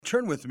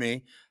turn with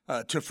me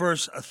to 1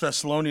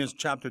 Thessalonians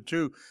chapter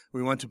 2.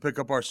 We want to pick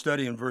up our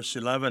study in verse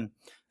 11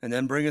 and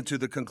then bring it to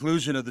the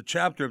conclusion of the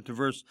chapter up to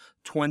verse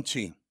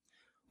 20.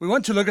 We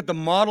want to look at the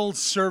model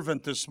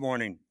servant this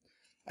morning.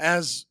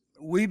 As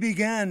we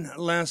began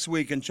last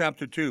week in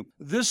chapter 2,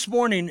 this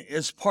morning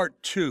is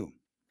part 2.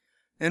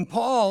 And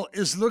Paul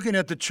is looking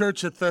at the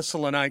church at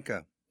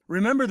Thessalonica.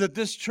 Remember that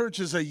this church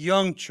is a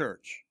young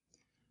church.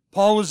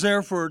 Paul was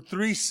there for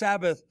 3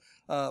 Sabbath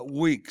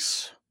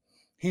weeks.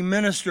 He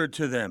ministered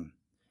to them.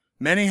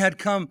 Many had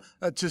come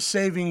to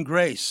saving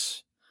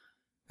grace.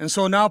 And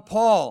so now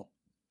Paul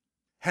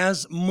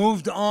has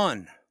moved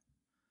on.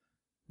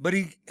 But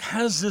he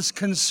has this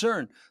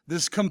concern,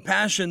 this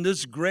compassion,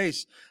 this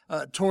grace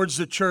towards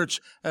the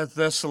church at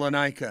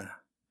Thessalonica.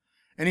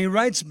 And he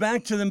writes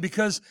back to them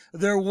because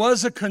there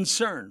was a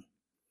concern.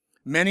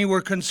 Many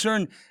were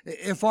concerned,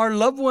 if our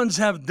loved ones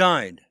have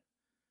died,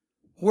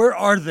 where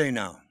are they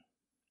now?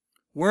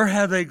 Where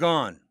have they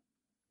gone?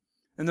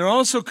 And they're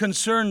also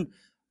concerned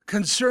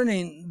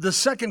concerning the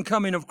second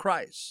coming of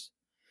Christ.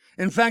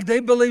 In fact, they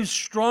believed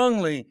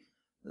strongly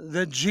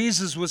that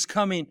Jesus was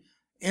coming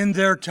in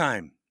their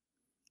time.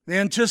 They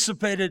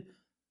anticipated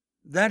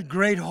that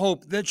great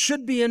hope that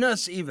should be in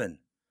us even,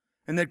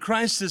 and that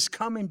Christ is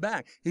coming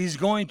back. He's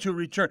going to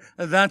return.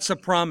 That's a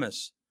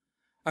promise.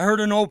 I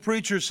heard an old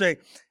preacher say,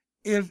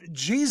 if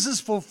Jesus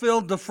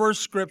fulfilled the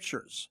first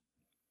scriptures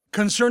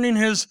concerning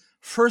his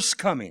first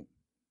coming,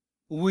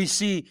 we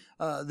see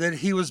that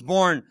he was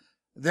born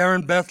there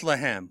in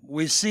Bethlehem.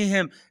 We see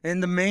him in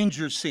the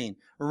manger scene,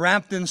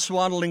 wrapped in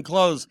swaddling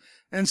clothes.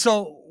 And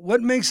so what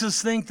makes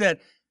us think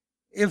that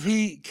if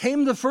he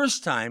came the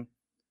first time,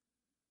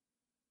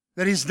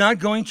 that he's not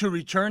going to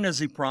return as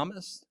he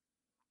promised?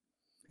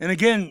 And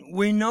again,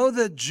 we know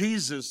that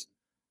Jesus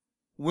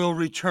will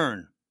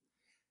return.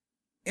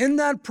 In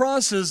that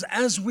process,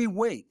 as we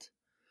wait,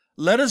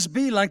 let us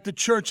be like the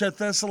church at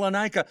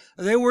Thessalonica.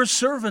 They were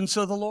servants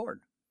of the Lord.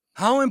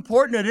 How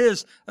important it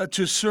is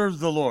to serve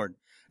the Lord.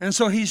 And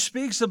so he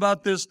speaks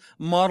about this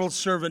model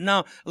servant.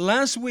 Now,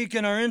 last week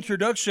in our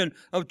introduction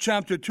of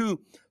chapter 2,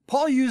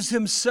 Paul used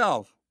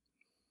himself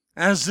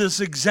as this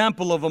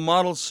example of a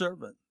model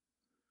servant.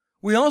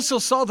 We also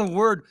saw the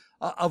word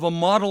of a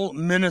model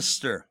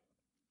minister.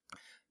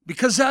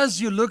 Because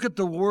as you look at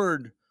the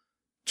word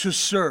to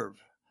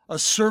serve, a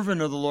servant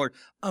of the Lord,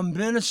 a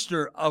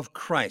minister of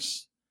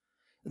Christ,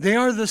 they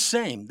are the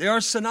same. They are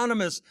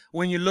synonymous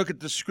when you look at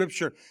the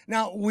scripture.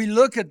 Now, we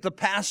look at the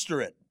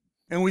pastorate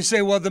and we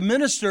say, well, the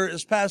minister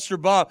is Pastor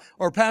Bob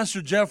or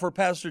Pastor Jeff or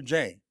Pastor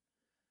Jay.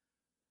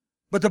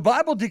 But the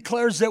Bible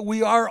declares that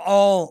we are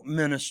all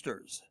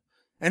ministers.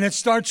 And it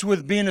starts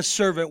with being a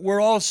servant.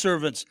 We're all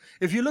servants.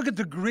 If you look at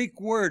the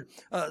Greek word,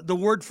 the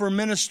word for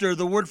minister,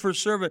 the word for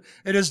servant,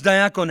 it is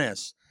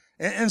diakones.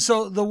 And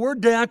so the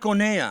word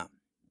diakonia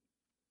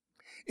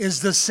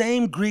is the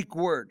same Greek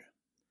word.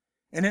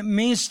 And it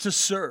means to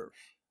serve.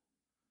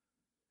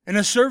 And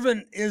a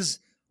servant is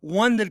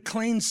one that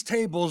cleans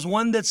tables,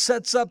 one that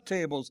sets up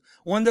tables,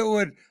 one that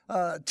would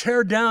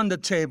tear down the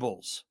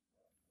tables,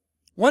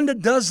 one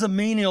that does the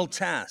menial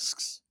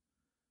tasks.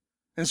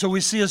 And so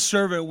we see a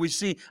servant, we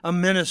see a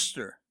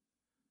minister.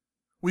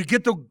 We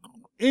get the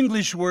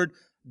English word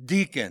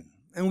deacon,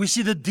 and we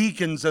see the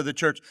deacons of the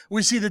church.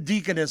 We see the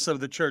deaconess of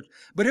the church.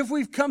 But if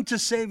we've come to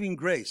saving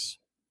grace,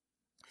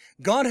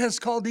 God has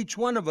called each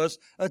one of us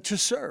to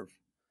serve.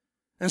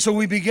 And so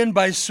we begin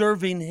by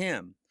serving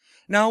him.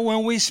 Now,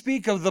 when we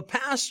speak of the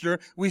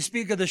pastor, we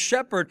speak of the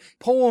shepherd,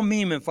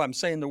 poemim, if I'm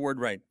saying the word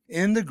right,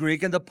 in the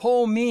Greek. And the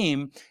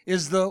poemim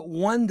is the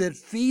one that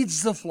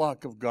feeds the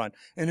flock of God.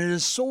 And it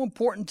is so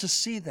important to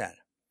see that.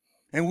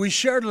 And we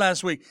shared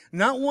last week,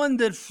 not one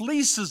that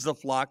fleeces the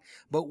flock,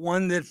 but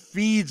one that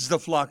feeds the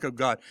flock of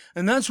God.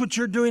 And that's what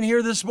you're doing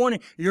here this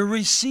morning. You're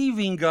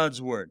receiving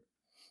God's word.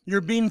 You're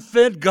being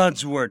fed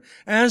God's word.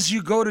 As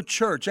you go to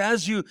church,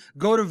 as you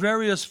go to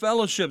various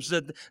fellowships,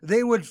 that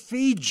they would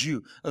feed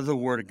you of the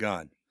word of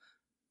God.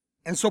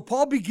 And so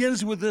Paul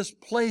begins with this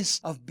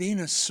place of being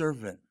a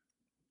servant,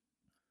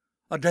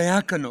 a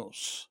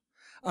diakonos,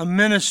 a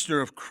minister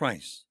of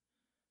Christ.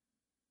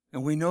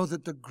 And we know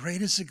that the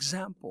greatest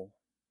example,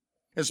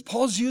 as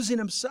Paul's using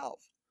himself,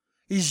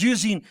 he's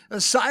using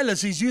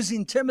Silas, he's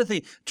using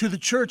Timothy to the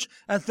church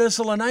at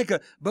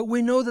Thessalonica. But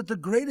we know that the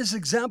greatest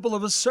example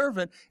of a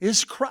servant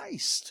is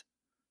Christ.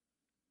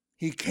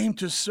 He came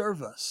to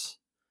serve us.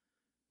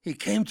 He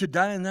came to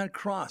die on that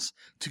cross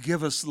to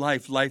give us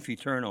life, life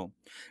eternal.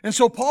 And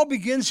so Paul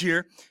begins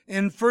here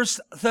in 1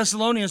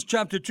 Thessalonians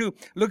chapter 2.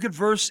 Look at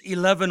verse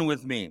 11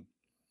 with me.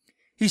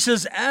 He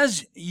says,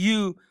 as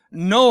you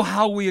know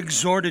how we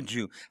exhorted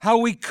you, how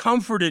we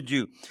comforted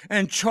you,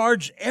 and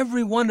charged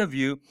every one of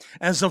you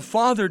as a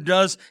father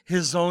does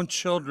his own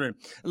children.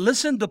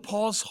 Listen to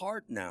Paul's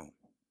heart now.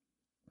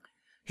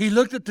 He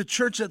looked at the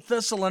church at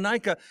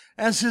Thessalonica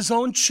as his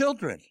own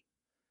children,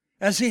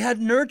 as he had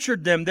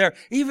nurtured them there,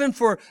 even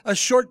for a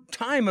short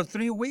time of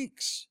 3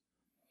 weeks.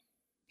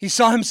 He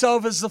saw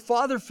himself as the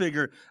father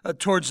figure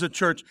towards the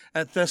church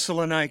at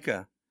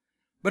Thessalonica.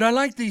 But I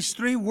like these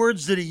 3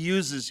 words that he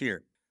uses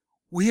here.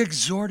 We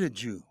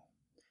exhorted you.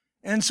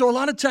 And so a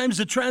lot of times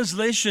the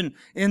translation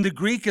in the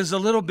Greek is a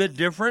little bit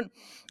different.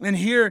 And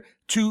here,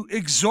 to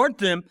exhort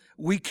them,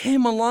 we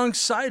came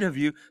alongside of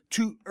you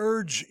to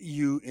urge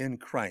you in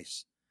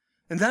Christ.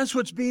 And that's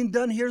what's being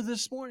done here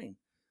this morning.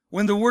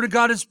 When the Word of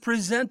God is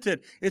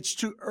presented, it's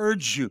to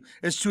urge you,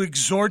 it's to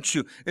exhort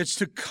you, it's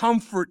to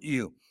comfort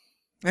you.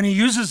 And he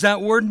uses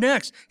that word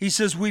next. He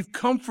says, we've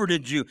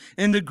comforted you.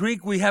 In the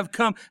Greek, we have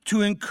come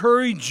to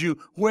encourage you.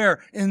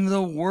 Where? In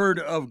the Word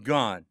of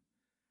God.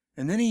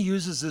 And then he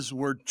uses this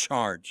word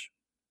charge.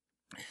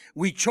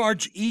 We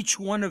charge each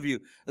one of you.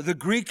 The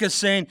Greek is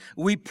saying,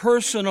 we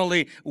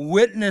personally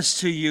witness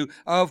to you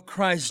of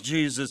Christ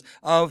Jesus,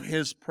 of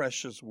his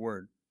precious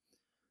word.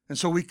 And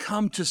so we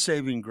come to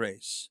saving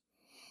grace.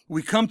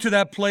 We come to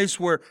that place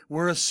where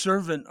we're a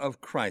servant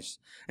of Christ.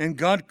 And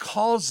God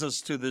calls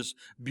us to this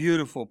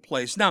beautiful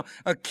place. Now,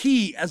 a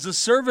key as a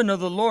servant of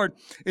the Lord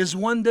is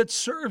one that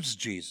serves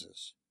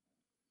Jesus,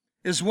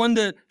 is one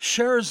that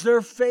shares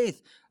their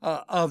faith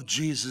of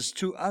Jesus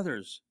to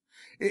others.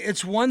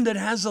 It's one that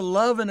has a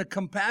love and a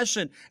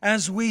compassion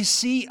as we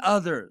see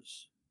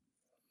others.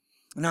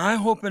 Now, I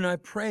hope and I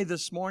pray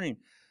this morning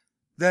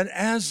that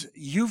as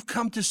you've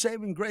come to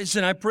saving grace,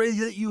 and I pray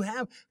that you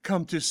have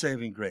come to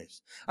saving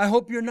grace, I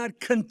hope you're not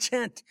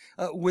content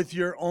with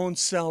your own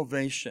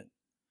salvation,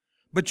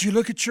 but you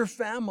look at your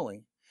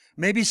family.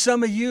 Maybe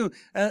some of you,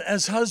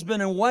 as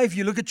husband and wife,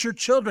 you look at your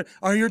children.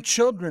 Are your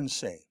children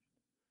saved?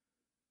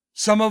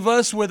 Some of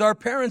us with our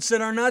parents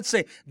that are not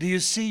saved. Do you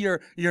see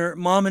your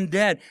mom and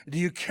dad? Do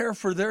you care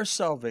for their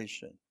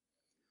salvation?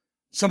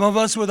 Some of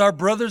us with our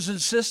brothers and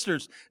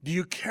sisters, do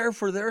you care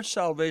for their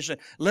salvation?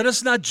 Let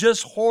us not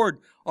just hoard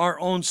our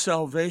own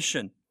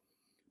salvation,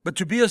 but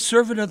to be a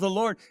servant of the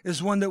Lord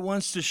is one that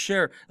wants to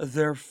share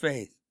their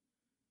faith.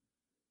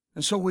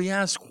 And so we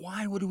ask,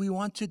 why would we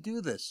want to do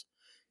this?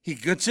 He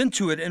gets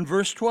into it in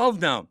verse 12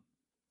 now,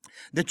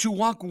 that you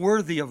walk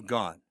worthy of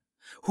God,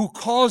 who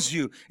calls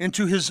you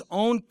into his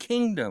own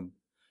kingdom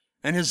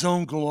and his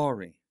own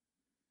glory.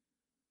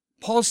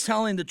 Paul's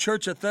telling the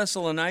church at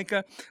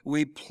Thessalonica,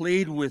 we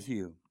plead with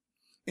you,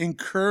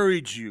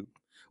 encourage you,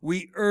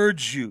 we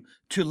urge you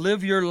to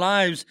live your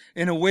lives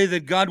in a way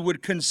that God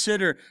would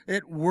consider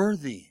it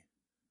worthy.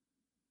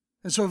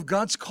 And so if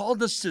God's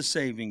called us to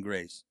saving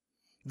grace,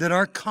 that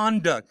our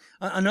conduct,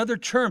 another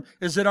term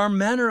is that our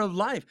manner of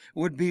life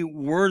would be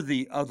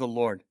worthy of the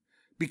Lord,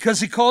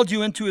 because he called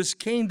you into his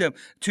kingdom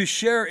to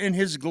share in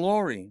his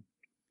glory.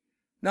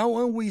 Now,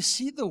 when we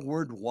see the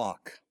word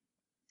walk,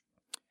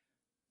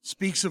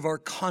 speaks of our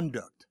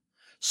conduct,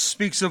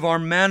 speaks of our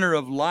manner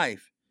of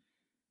life.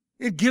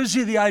 It gives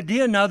you the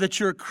idea now that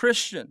you're a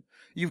Christian.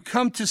 You've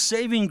come to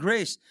saving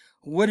grace.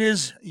 What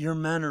is your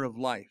manner of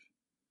life?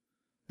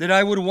 That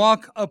I would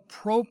walk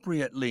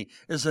appropriately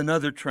is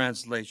another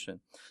translation.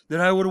 That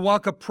I would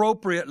walk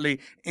appropriately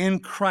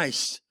in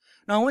Christ.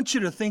 Now I want you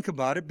to think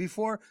about it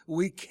before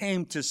we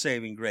came to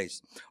saving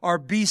grace. Our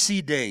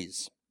BC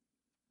days.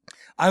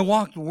 I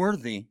walked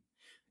worthy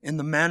in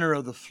the manner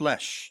of the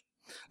flesh.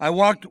 I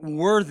walked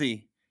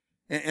worthy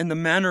in the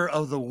manner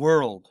of the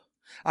world.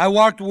 I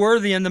walked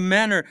worthy in the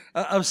manner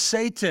of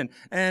Satan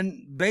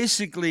and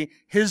basically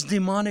his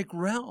demonic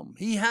realm.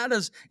 He had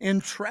us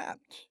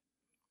entrapped.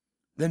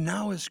 Then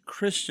now as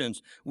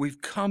Christians,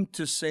 we've come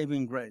to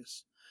saving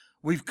grace.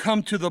 We've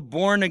come to the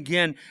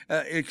born-again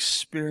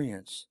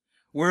experience.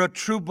 We're a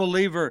true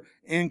believer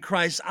in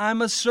Christ.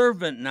 I'm a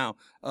servant now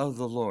of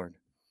the Lord.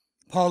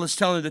 Paul is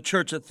telling the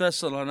church at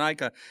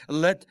Thessalonica,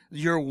 let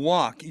your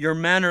walk, your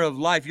manner of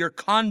life, your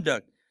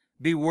conduct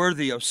be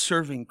worthy of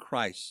serving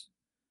Christ,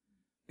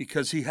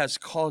 because he has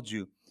called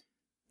you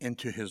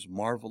into his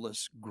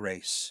marvelous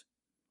grace.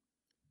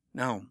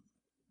 Now,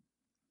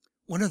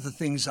 one of the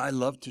things I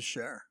love to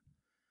share,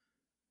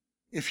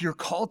 if you're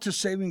called to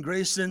saving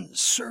grace, then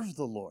serve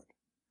the Lord.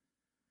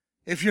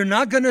 If you're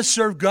not going to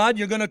serve God,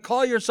 you're going to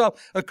call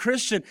yourself a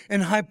Christian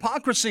in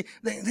hypocrisy,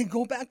 then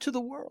go back to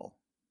the world.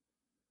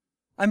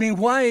 I mean,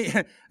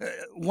 why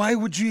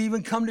would you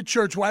even come to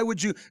church? Why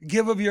would you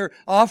give of your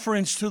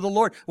offerings to the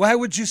Lord? Why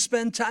would you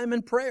spend time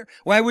in prayer?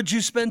 Why would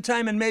you spend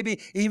time in maybe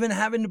even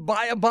having to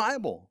buy a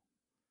Bible?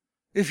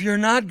 If you're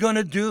not going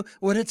to do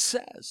what it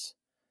says.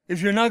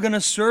 If you're not going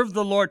to serve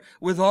the Lord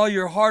with all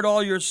your heart,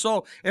 all your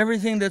soul,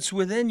 everything that's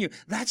within you,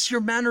 that's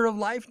your manner of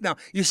life now.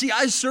 You see,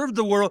 I serve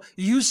the world,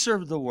 you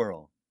serve the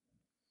world.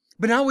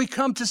 But now we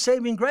come to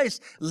saving grace.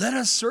 Let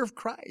us serve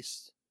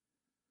Christ.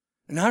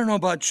 And I don't know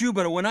about you,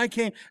 but when I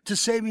came to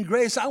saving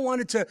grace, I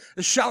wanted to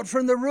shout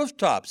from the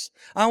rooftops.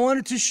 I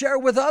wanted to share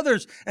with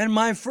others. And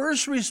my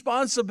first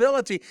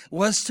responsibility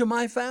was to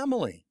my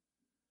family.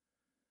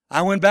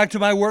 I went back to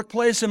my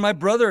workplace and my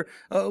brother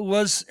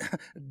was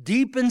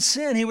deep in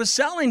sin. He was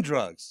selling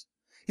drugs.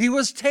 He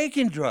was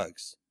taking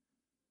drugs.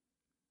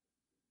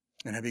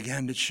 And I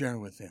began to share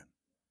with him.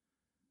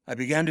 I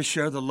began to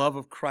share the love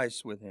of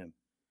Christ with him.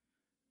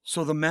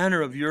 So the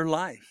manner of your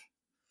life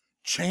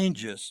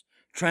changes,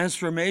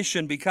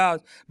 transformation,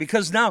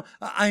 because now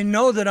I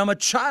know that I'm a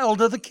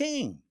child of the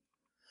King.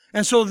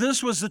 And so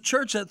this was the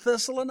church at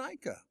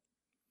Thessalonica.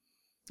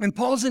 And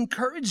Paul's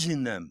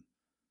encouraging them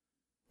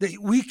that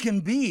we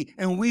can be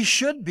and we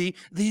should be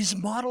these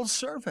model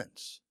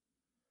servants.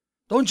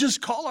 Don't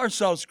just call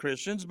ourselves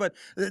Christians, but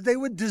they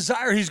would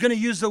desire, he's going to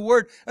use the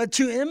word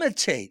to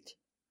imitate.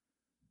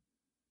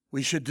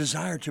 We should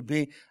desire to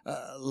be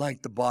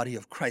like the body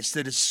of Christ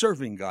that is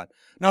serving God.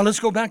 Now let's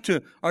go back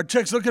to our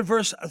text. Look at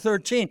verse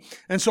 13.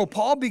 And so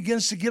Paul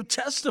begins to give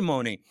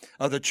testimony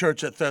of the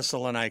church at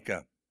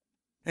Thessalonica.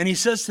 And he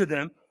says to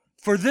them,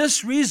 "For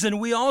this reason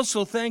we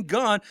also thank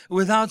God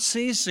without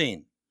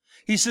ceasing."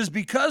 He says,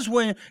 because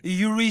when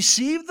you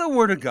received the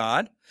word of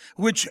God,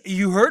 which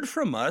you heard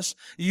from us,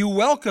 you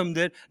welcomed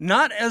it,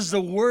 not as the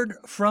word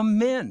from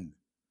men.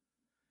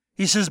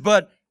 He says,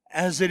 but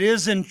as it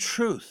is in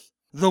truth,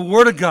 the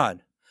word of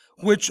God,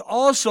 which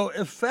also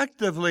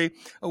effectively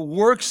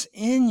works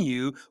in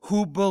you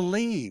who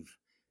believe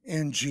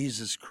in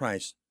Jesus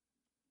Christ.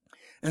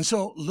 And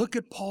so look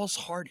at Paul's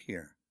heart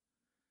here.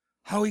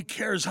 How he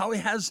cares, how he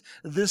has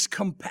this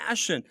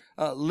compassion,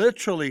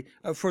 literally,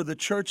 for the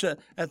church at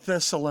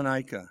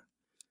Thessalonica.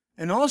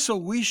 And also,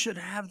 we should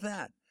have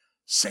that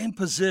same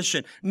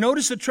position.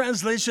 Notice the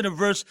translation of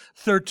verse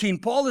 13.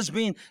 Paul is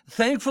being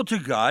thankful to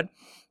God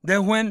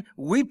that when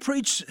we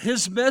preach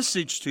his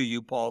message to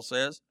you, Paul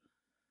says,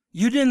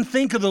 you didn't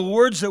think of the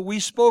words that we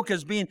spoke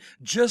as being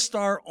just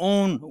our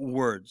own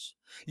words.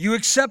 You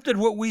accepted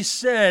what we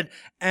said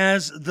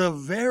as the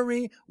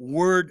very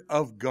word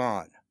of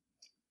God.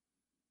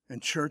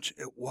 And church,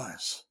 it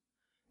was.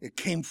 It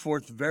came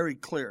forth very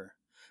clear.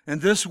 And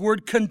this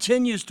word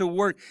continues to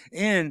work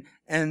in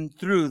and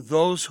through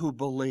those who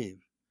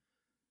believe.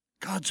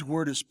 God's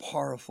word is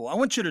powerful. I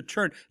want you to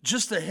turn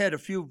just ahead a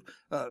few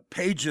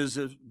pages,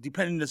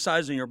 depending on the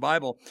size of your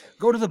Bible.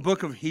 Go to the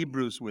book of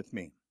Hebrews with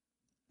me.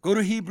 Go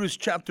to Hebrews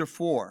chapter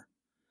 4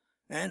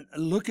 and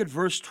look at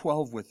verse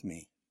 12 with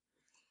me.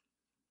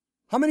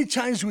 How many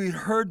times we've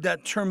heard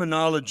that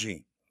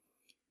terminology?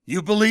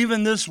 You believe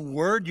in this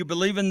word? You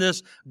believe in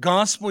this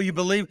gospel? You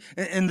believe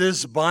in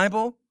this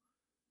Bible?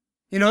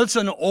 You know, it's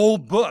an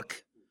old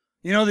book.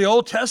 You know, the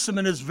Old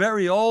Testament is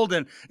very old,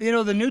 and, you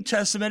know, the New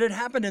Testament, it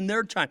happened in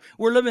their time.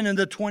 We're living in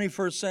the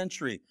 21st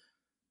century.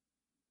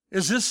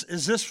 Is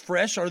this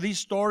fresh? Are these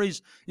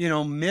stories,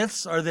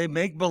 myths? Are they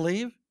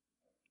make-believe?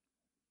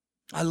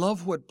 I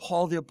love what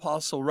Paul the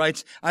Apostle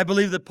writes. I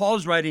believe that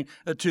Paul's writing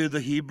to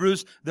the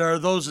Hebrews. There are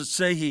those that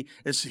say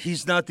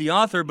he's not the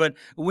author, but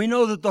we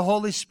know that the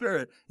Holy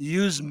Spirit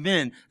used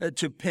men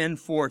to pen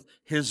forth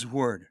his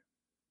word.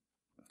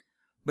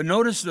 But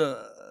notice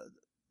the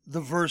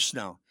verse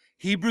now.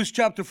 Hebrews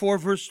chapter 4,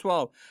 verse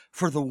 12.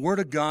 For the word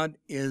of God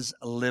is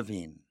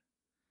living.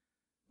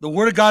 The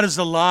word of God is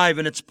alive,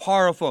 and it's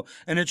powerful,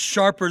 and it's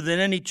sharper than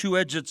any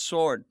two-edged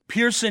sword,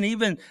 piercing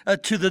even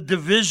to the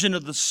division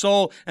of the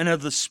soul and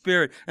of the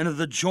spirit and of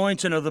the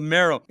joints and of the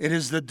marrow. It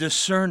is the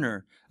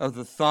discerner of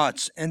the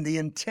thoughts and the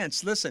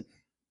intents, listen,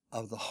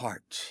 of the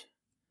heart.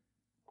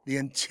 The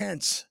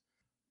intents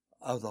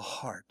of the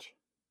heart.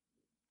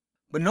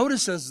 But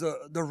notice as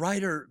the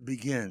writer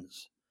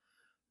begins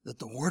that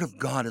the word of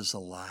God is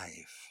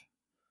alive.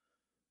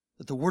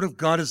 That the word of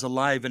God is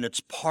alive and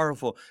it's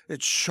powerful.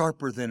 It's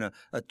sharper than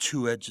a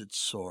two-edged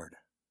sword.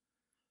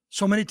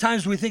 So many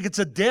times we think it's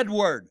a dead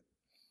word.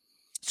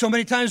 So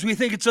many times we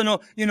think it's,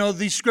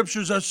 these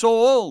scriptures are so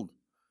old.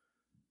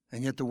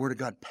 And yet the word of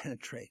God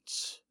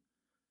penetrates.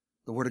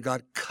 The word of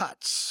God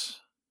cuts.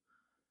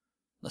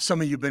 Now, some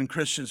of you have been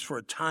Christians for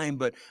a time,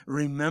 but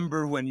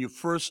remember when you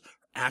first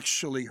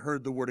actually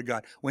heard the word of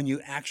God, when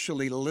you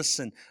actually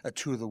listened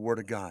to the word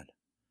of God.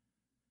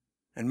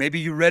 And maybe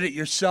you read it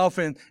yourself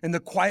in the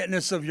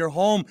quietness of your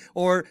home,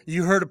 or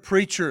you heard a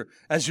preacher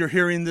as you're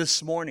hearing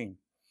this morning.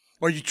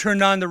 Or you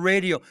turned on the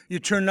radio, you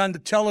turned on the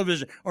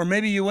television, or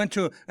maybe you went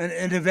to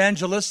an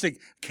evangelistic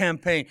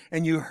campaign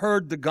and you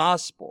heard the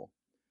gospel.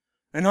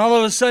 And all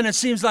of a sudden it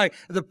seems like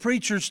the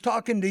preacher's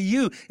talking to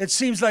you. It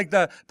seems like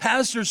the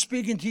pastor's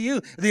speaking to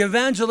you. The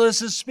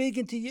evangelist is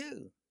speaking to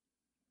you.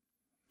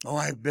 Oh,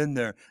 I've been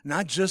there.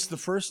 Not just the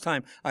first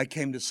time I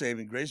came to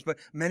saving grace, but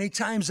many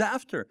times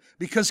after.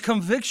 Because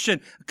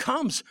conviction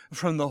comes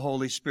from the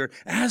Holy Spirit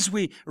as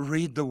we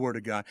read the Word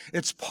of God.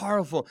 It's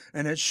powerful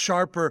and it's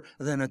sharper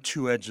than a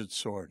two-edged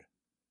sword.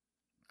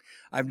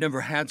 I've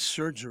never had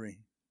surgery.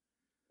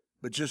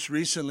 But just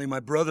recently, my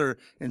brother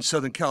in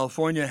Southern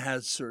California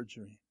had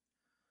surgery.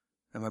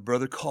 And my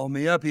brother called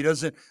me up. He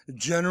doesn't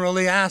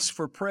generally ask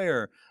for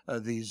prayer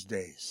these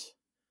days.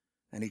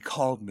 And he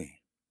called me.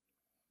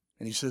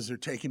 And he says, they're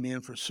taking me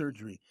in for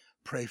surgery.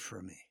 Pray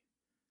for me.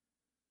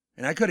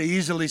 And I could have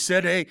easily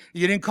said, hey,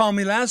 you didn't call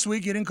me last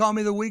week. You didn't call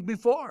me the week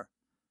before.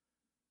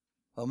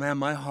 Oh, man,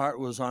 my heart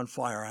was on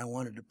fire. I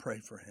wanted to pray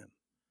for him.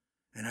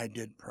 And I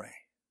did pray.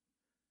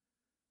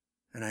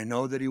 And I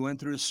know that he went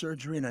through his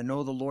surgery, and I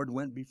know the Lord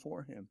went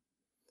before him.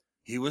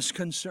 He was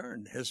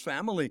concerned. His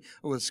family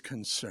was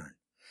concerned.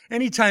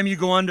 Anytime you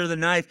go under the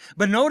knife.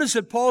 But notice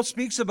that Paul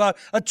speaks about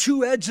a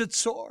two-edged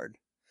sword.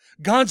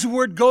 God's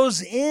word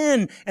goes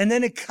in and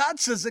then it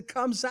cuts as it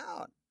comes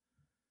out.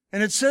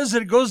 And it says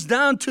that it goes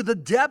down to the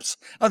depths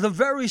of the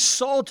very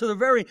soul, to the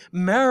very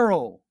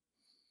marrow.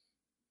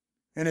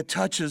 And it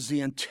touches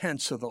the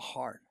intents of the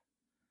heart.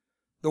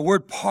 The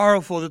word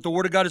powerful, that the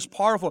Word of God is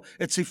powerful,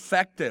 it's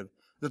effective.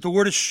 That the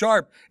Word is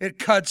sharp, it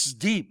cuts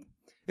deep.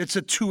 It's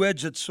a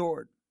two-edged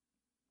sword.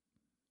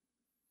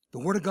 The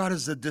Word of God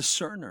is the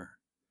discerner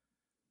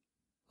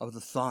of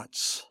the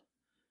thoughts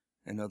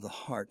and of the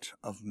heart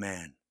of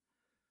man.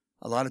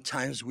 A lot of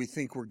times we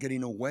think we're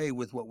getting away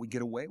with what we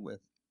get away with.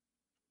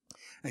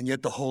 And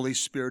yet the Holy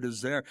Spirit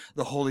is there.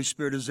 The Holy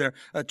Spirit is there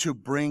to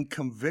bring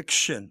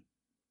conviction.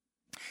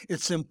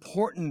 It's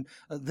important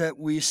that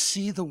we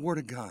see the Word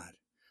of God,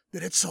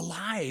 that it's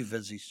alive,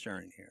 as he's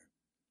sharing here.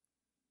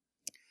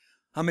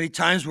 How many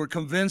times we're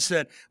convinced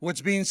that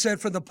what's being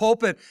said from the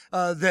pulpit,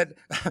 that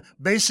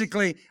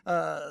basically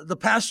the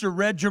pastor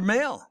read your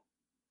mail.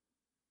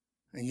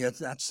 And yet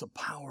that's the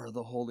power of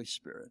the Holy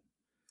Spirit.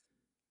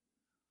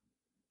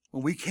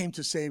 When we came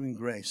to Saving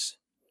Grace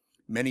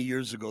many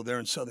years ago there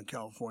in Southern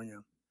California,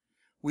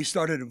 we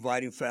started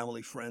inviting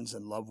family, friends,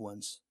 and loved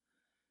ones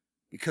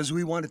because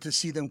we wanted to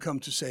see them come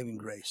to Saving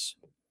Grace.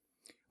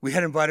 We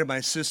had invited my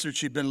sister.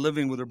 She'd been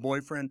living with her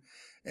boyfriend,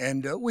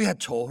 and we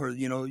had told her,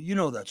 you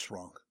know that's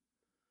wrong.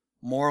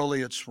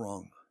 Morally, it's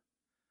wrong.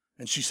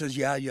 And she says,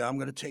 yeah, I'm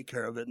going to take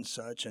care of it and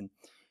such. And,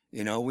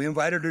 we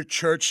invited her to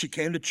church. She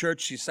came to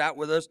church. She sat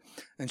with us,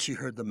 and she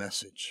heard the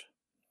message.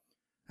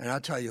 And I'll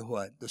tell you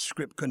what, the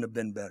script couldn't have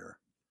been better.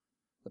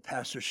 The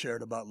pastor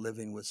shared about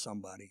living with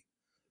somebody.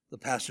 The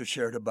pastor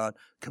shared about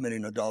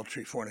committing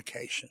adultery,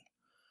 fornication.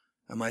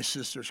 And my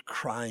sister's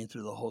crying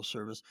through the whole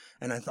service.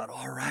 And I thought,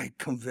 all right,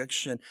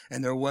 conviction.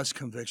 And there was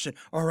conviction.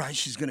 All right,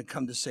 she's going to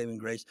come to Saving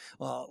Grace.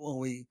 When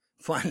we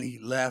finally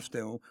left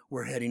and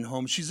we're heading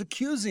home, she's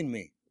accusing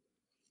me.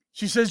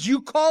 She says,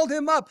 you called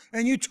him up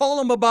and you told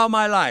him about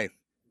my life.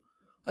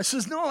 I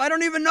says, no, I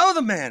don't even know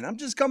the man. I'm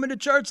just coming to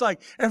church like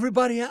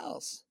everybody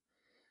else.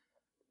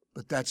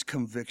 But that's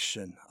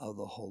conviction of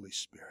the Holy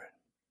Spirit.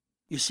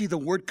 You see, the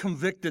word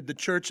convicted the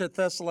church at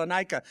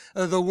Thessalonica.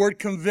 The word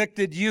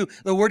convicted you.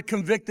 The word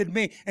convicted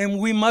me.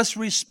 And we must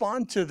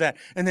respond to that.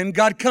 And then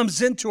God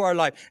comes into our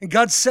life. And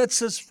God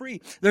sets us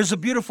free. There's a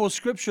beautiful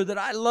scripture that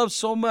I love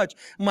so much.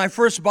 My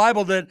first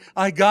Bible that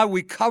I got,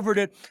 we covered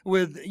it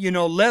with,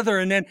 leather.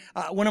 And then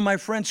one of my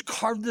friends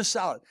carved this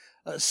out.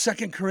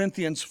 2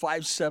 Corinthians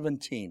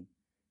 5:17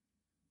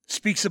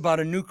 speaks about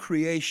a new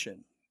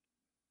creation.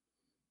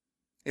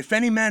 If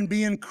any man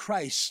be in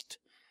Christ,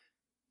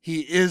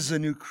 he is a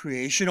new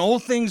creation.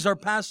 Old things are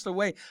passed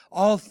away.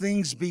 All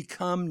things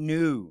become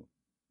new.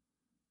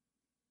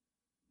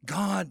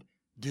 God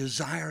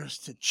desires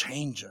to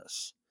change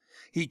us.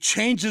 He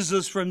changes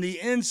us from the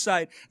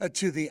inside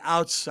to the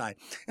outside.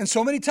 And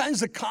so many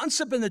times the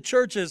concept in the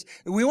church is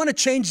we want to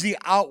change the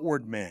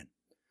outward man.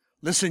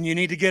 Listen, you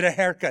need to get a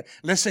haircut.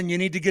 Listen, you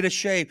need to get a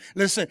shave.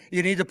 Listen,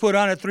 you need to put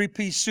on a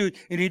 3-piece suit.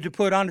 You need to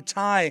put on a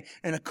tie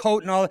and a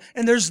coat and all that.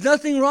 And there's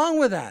nothing wrong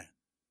with that.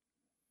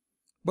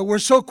 But we're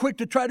so quick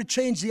to try to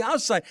change the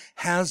outside.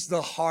 Has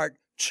the heart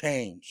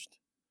changed?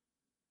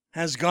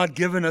 Has God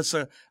given us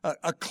a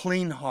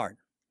clean heart?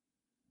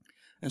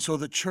 And so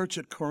the church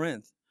at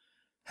Corinth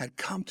had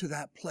come to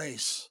that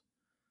place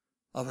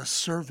of a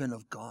servant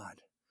of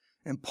God.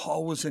 And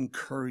Paul was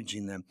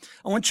encouraging them.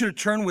 I want you to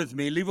turn with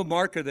me, leave a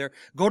marker there.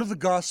 Go to the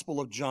Gospel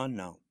of John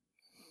now.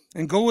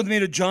 And go with me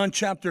to John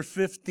chapter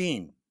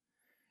 15.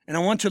 And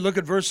I want to look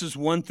at verses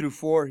 1 through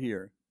 4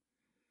 here.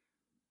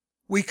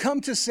 We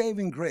come to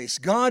saving grace.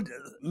 God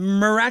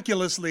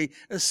miraculously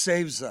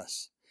saves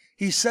us.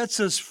 He sets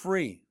us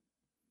free.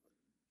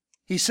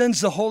 He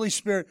sends the Holy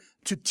Spirit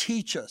to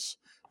teach us,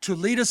 to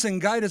lead us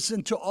and guide us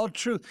into all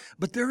truth.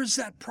 But there is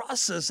that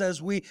process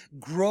as we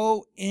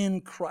grow in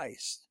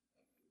Christ.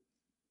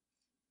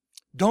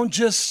 Don't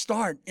just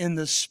start in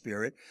the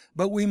Spirit,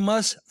 but we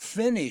must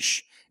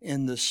finish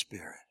in the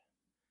Spirit.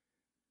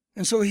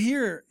 And so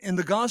here in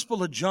the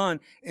Gospel of John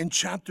in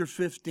chapter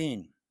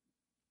 15,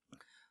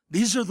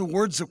 these are the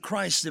words of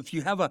Christ if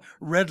you have a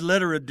red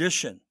letter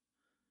edition.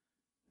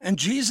 And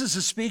Jesus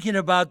is speaking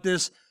about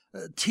this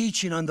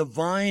teaching on the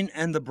vine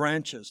and the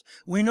branches.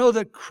 We know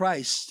that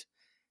Christ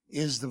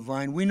is the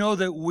vine. We know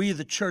that we,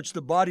 the church,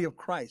 the body of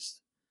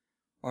Christ,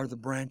 are the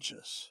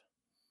branches.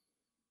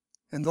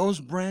 And those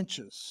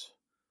branches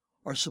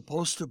are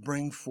supposed to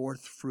bring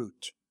forth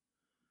fruit.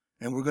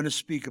 And we're going to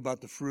speak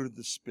about the fruit of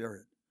the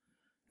Spirit.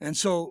 And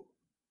so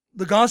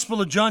the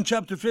Gospel of John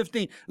chapter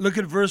 15, look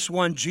at verse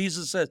 1.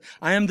 Jesus says,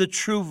 I am the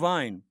true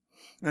vine,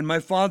 and my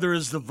Father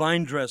is the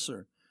vine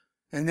dresser.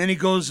 And then he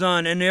goes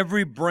on, and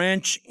every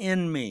branch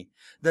in me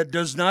that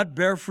does not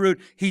bear fruit,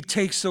 he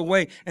takes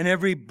away. And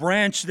every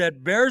branch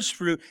that bears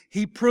fruit,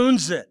 he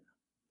prunes it.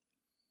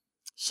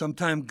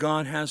 Sometimes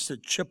God has to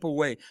chip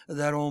away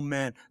that old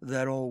man,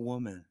 that old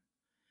woman.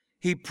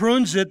 He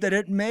prunes it that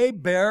it may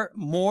bear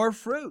more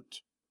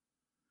fruit.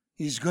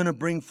 He's going to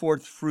bring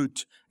forth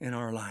fruit in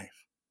our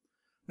life.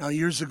 Now,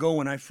 years ago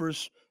when I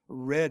first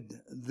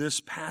read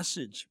this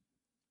passage,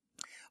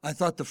 I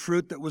thought the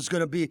fruit that was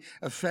going to be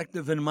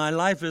effective in my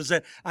life is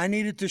that I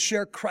needed to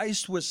share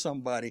Christ with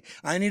somebody.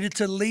 I needed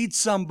to lead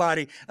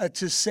somebody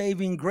to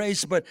saving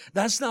grace. But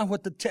that's not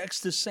what the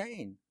text is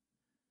saying.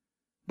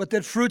 but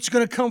that fruit's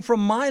going to come from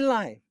my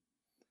life.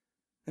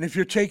 And if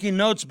you're taking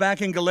notes, back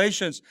in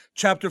Galatians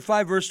chapter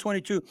 5, verse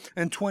 22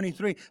 and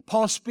 23,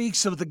 Paul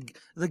speaks of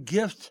the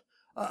gift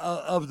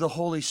of the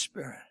Holy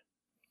Spirit.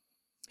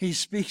 He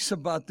speaks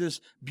about this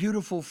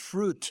beautiful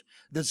fruit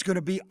that's going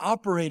to be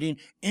operating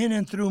in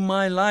and through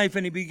my life.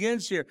 And he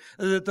begins here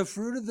that the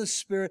fruit of the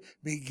Spirit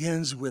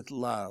begins with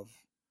love.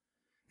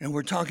 And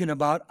we're talking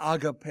about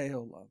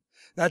agapeo love.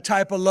 That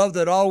type of love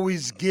that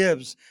always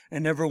gives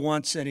and never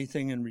wants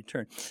anything in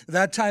return.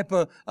 That type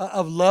of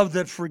love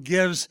that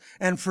forgives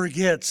and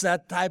forgets.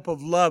 That type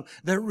of love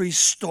that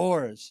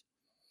restores.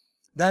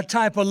 That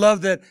type of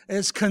love that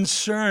is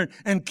concerned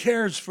and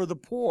cares for the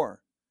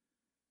poor.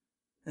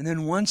 And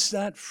then once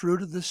that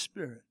fruit of the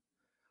Spirit,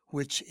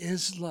 which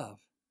is love,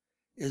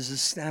 is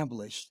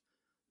established,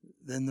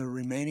 then the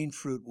remaining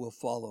fruit will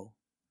follow.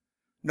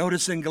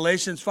 Notice in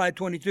Galatians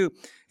 5:22,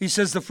 he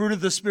says the fruit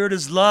of the Spirit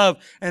is love,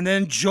 and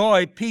then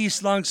joy,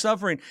 peace,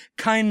 long-suffering,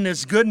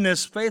 kindness,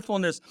 goodness,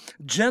 faithfulness,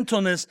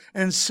 gentleness,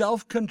 and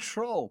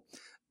self-control.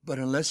 But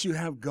unless you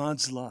have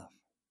God's love,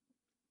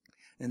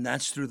 and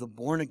that's through the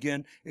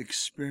born-again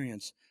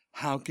experience,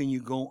 how can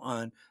you go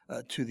on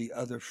to the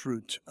other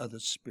fruit of the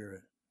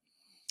Spirit?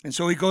 And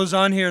so he goes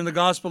on here in the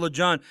Gospel of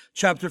John,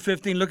 chapter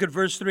 15. Look at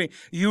verse 3.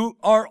 You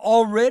are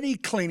already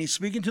clean. He's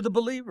speaking to the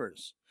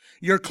believers.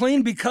 You're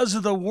clean because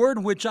of the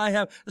word which I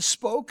have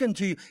spoken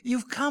to you.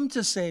 You've come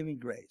to saving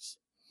grace.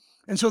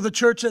 And so the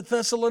church at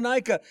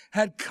Thessalonica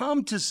had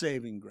come to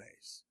saving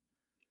grace.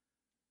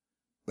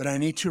 But I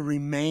need to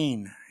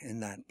remain in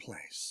that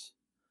place.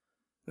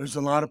 There's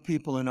a lot of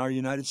people in our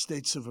United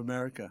States of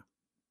America.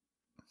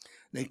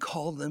 They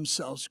call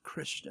themselves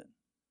Christian.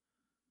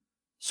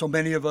 So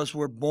many of us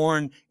were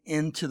born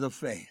into the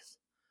faith.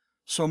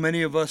 So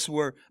many of us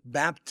were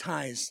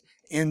baptized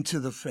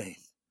into the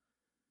faith.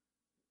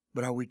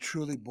 But are we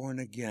truly born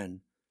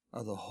again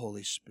of the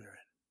Holy Spirit?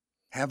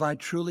 Have I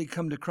truly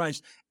come to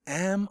Christ?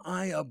 Am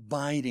I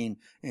abiding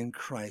in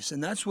Christ?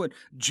 And that's what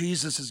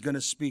Jesus is going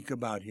to speak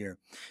about here.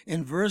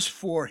 In verse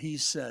 4, he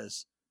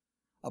says,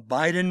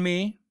 abide in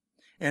me,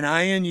 and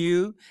I in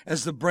you,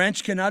 as the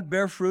branch cannot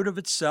bear fruit of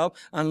itself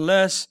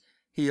unless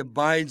he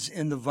abides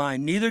in the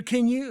vine. Neither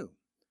can you.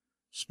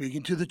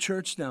 Speaking to the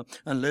church now,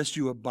 unless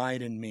you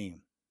abide in me.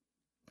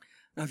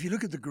 Now, if you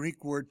look at the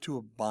Greek word to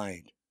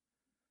abide,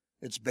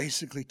 it's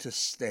basically to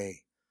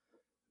stay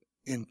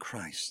in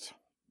Christ.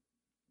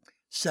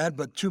 Sad,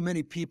 but too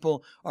many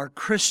people are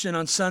Christian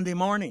on Sunday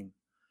morning.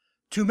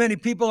 Too many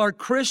people are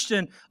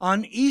Christian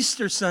on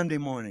Easter Sunday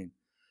morning.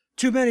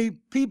 Too many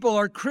people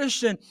are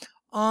Christian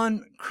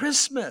on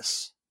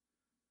Christmas.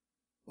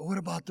 But what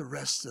about the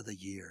rest of the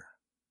year?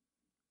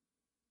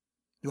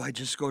 Do I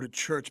just go to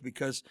church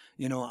because,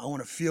 I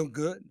want to feel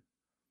good?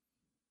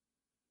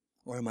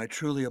 Or am I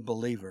truly a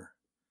believer?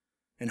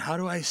 And how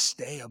do I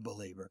stay a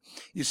believer?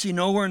 You see,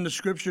 nowhere in the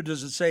Scripture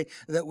does it say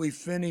that we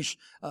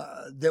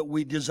that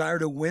we desire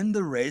to win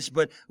the race,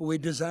 but we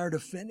desire to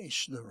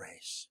finish the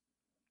race.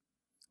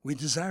 We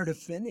desire to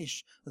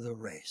finish the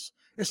race.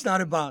 It's not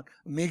about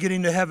me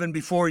getting to heaven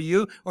before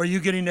you or you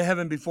getting to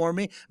heaven before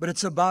me, but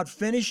it's about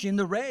finishing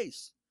the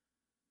race.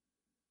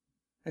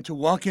 And to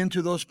walk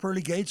into those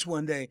pearly gates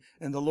one day,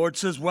 and the Lord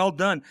says, well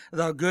done,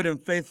 thou good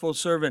and faithful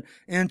servant,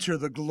 enter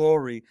the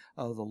glory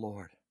of the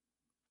Lord.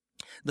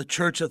 The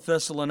church of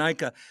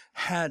Thessalonica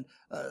had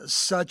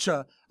such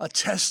a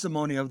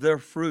testimony of their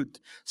fruit,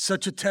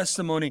 such a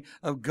testimony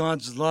of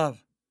God's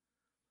love.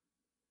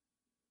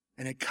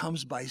 And it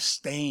comes by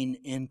staying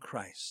in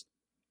Christ.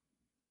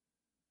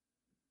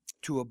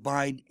 To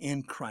abide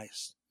in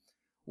Christ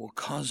will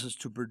cause us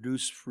to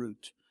produce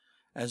fruit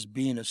as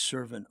being a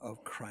servant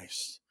of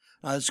Christ.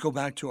 Now let's go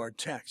back to our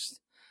text.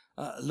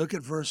 Look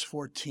at verse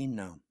 14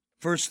 now.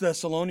 1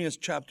 Thessalonians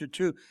chapter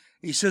 2.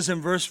 He says in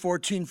verse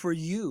 14, for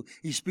you,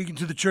 he's speaking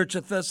to the church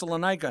of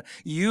Thessalonica,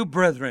 you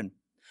brethren,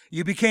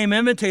 you became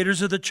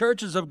imitators of the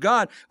churches of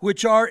God,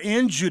 which are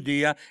in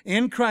Judea,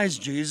 in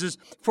Christ Jesus,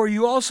 for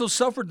you also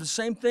suffered the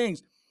same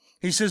things.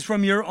 He says,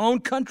 from your own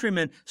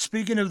countrymen,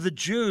 speaking of the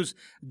Jews,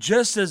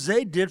 just as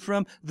they did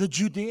from the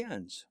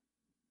Judeans.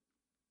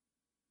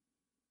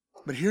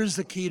 But here's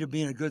the key to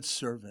being a good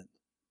servant.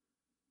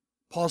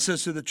 Paul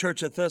says to the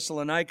church at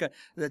Thessalonica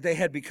that they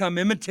had become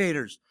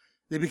imitators.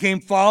 They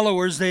became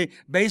followers. They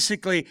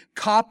basically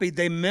copied,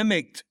 they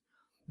mimicked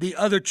the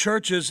other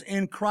churches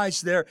in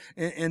Christ there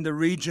in the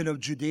region of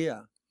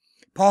Judea.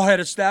 Paul had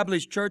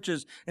established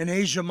churches in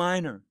Asia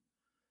Minor,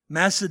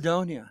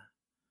 Macedonia,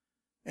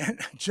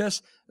 and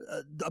just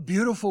a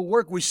beautiful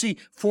work. We see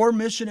 4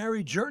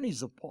 missionary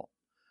journeys of Paul.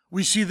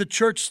 We see the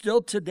church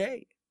still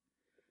today.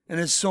 And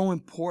it's so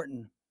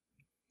important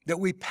that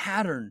we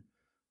pattern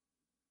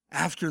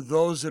after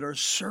those that are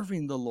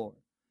serving the Lord.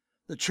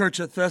 The church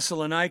at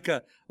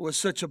Thessalonica was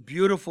such a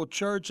beautiful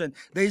church, and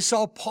they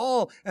saw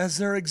Paul as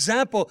their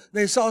example.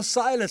 They saw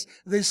Silas,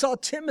 they saw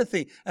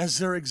Timothy as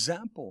their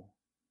example.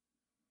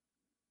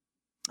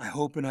 I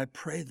hope and I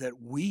pray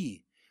that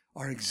we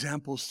are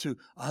examples to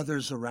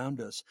others around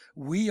us.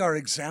 We are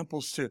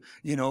examples to,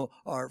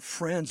 our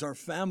friends, our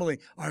family,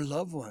 our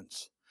loved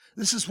ones.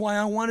 This is why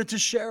I wanted to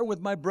share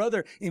with my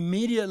brother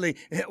immediately.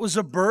 It was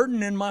a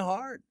burden in my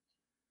heart.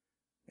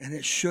 And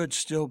it should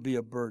still be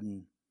a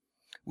burden.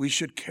 We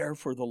should care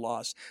for the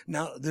lost.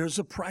 Now, there's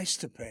a price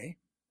to pay.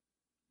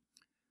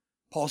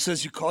 Paul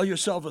says, you call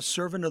yourself a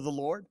servant of the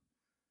Lord?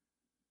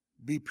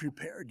 Be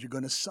prepared. You're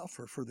going to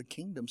suffer for the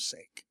kingdom's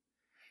sake.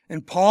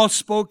 And Paul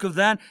spoke of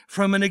that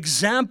from an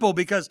example,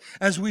 because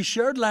as we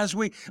shared last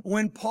week,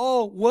 when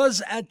Paul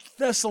was at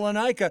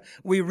Thessalonica,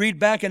 we read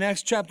back in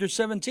Acts chapter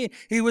 17,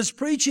 he was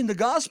preaching the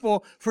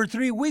gospel for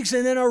 3 weeks,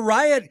 and then a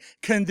riot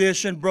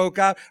condition broke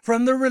out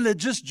from the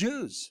religious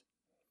Jews.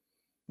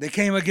 They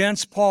came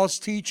against Paul's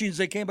teachings.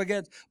 They came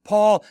against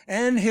Paul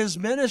and his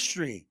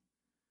ministry.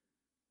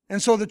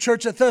 And so the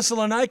church at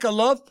Thessalonica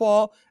loved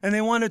Paul, and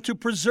they wanted to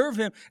preserve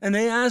him, and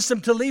they asked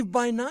him to leave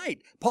by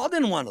night. Paul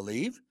didn't want to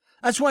leave.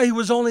 That's why he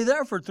was only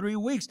there for 3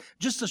 weeks,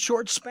 just a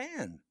short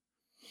span.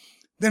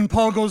 Then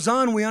Paul goes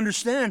on, we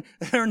understand,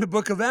 there in the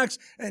book of Acts,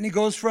 and he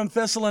goes from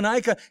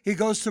Thessalonica, he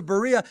goes to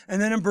Berea,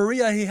 and then in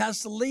Berea he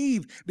has to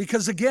leave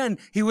because, again,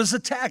 he was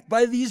attacked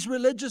by these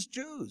religious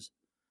Jews.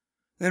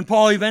 Then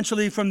Paul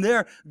eventually from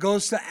there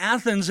goes to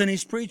Athens, and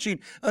he's preaching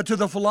to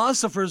the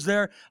philosophers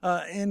there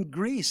in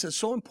Greece. It's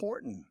so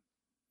important.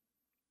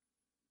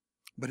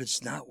 But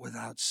it's not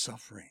without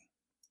suffering.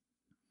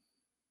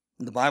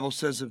 The Bible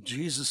says if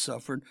Jesus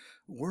suffered,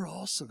 we're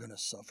also going to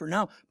suffer.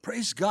 Now,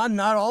 praise God,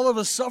 not all of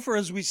us suffer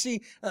as we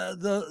see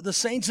the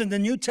saints in the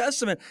New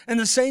Testament and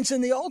the saints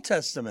in the Old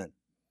Testament.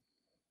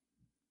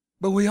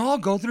 But we all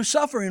go through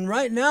suffering.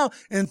 Right now,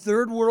 in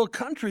third world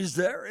countries,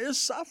 there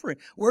is suffering.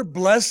 We're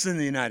blessed in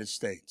the United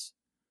States.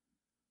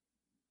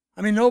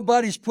 I mean,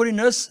 nobody's putting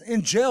us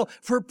in jail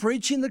for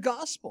preaching the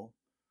gospel.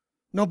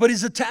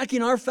 Nobody's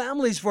attacking our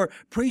families for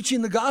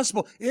preaching the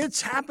gospel.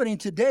 It's happening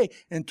today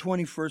in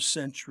 21st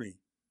century.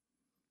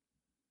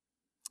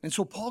 And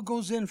so Paul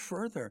goes in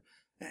further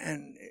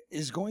and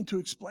is going to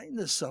explain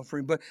this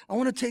suffering. But I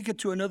want to take it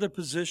to another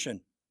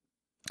position.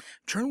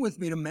 Turn with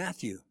me to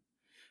Matthew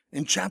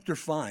in chapter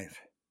 5,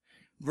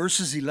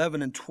 verses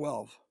 11 and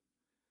 12.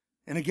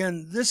 And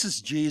again, this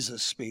is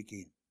Jesus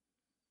speaking.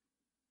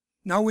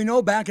 Now we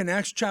know back in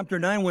Acts chapter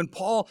 9 when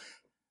Paul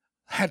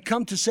had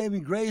come to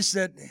saving grace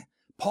that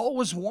Paul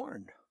was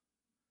warned.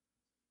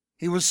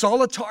 He was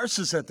Saul of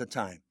Tarsus at the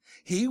time.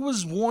 He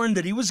was warned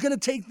that he was going to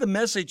take the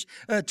message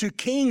to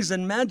kings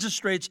and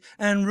magistrates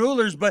and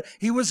rulers, but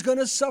he was going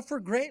to suffer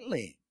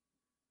greatly.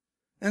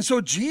 And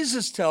so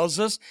Jesus tells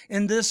us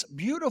in this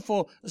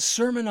beautiful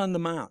Sermon on the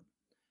Mount,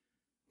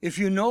 if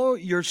you know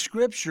your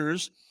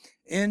scriptures,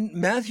 in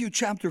Matthew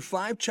chapter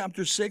 5,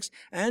 chapter 6,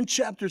 and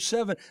chapter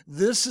 7,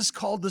 this is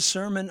called the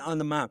Sermon on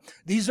the Mount.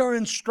 These are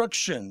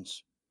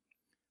instructions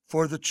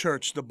for the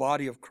church, the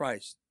body of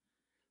Christ.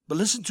 But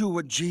listen to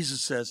what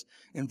Jesus says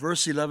in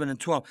verse 11 and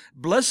 12.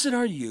 Blessed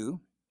are you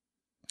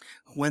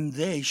when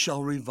they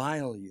shall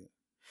revile you.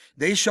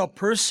 They shall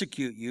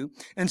persecute you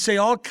and say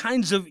all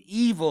kinds of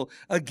evil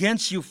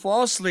against you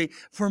falsely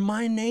for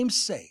my name's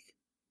sake.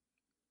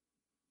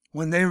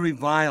 When they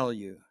revile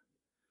you.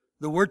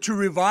 The word to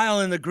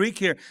revile in the Greek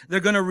here, they're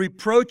going to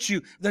reproach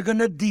you. They're going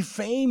to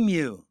defame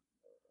you.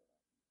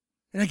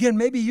 And again,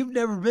 maybe you've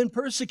never been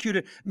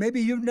persecuted. Maybe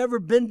you've never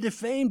been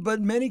defamed,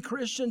 but many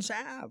Christians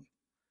have.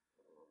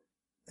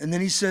 And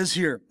then he says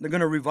here, they're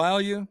going to revile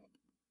you.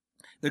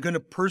 They're going to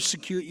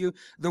persecute you.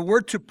 The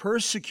word to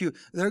persecute,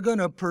 they're going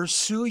to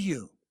pursue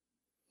you.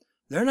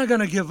 They're not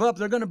going to give up.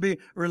 They're going to be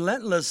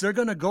relentless. They're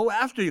going to go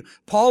after you.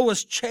 Paul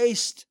was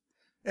chased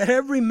at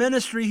every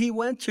ministry he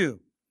went to.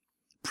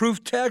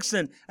 Proof text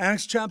in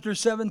Acts chapter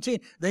 17.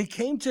 They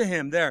came to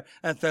him there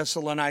at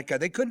Thessalonica.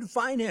 They couldn't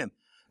find him.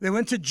 They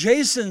went to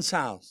Jason's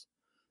house.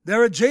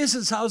 There at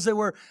Jason's house, they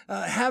were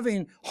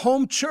having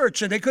home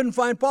church, and they couldn't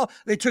find Paul.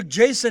 They took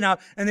Jason out,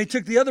 and they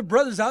took the other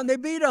brothers out, and they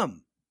beat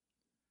them.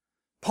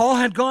 Paul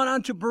had gone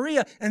on to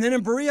Berea, and then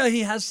in Berea,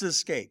 he has to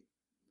escape.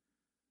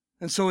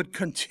 And so it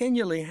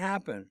continually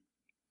happened.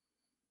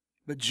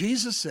 But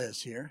Jesus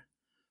says here,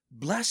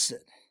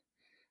 blessed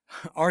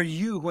are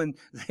you when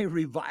they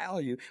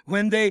revile you,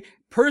 when they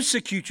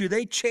persecute you,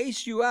 they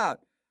chase you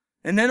out,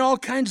 and then all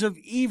kinds of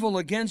evil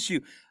against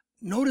you.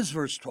 Notice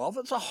verse 12.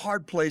 It's a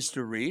hard place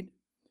to read.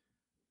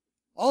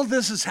 All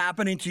this is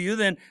happening to you,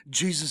 then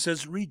Jesus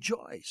says,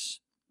 rejoice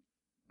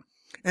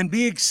and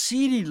be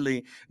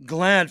exceedingly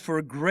glad,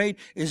 for great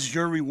is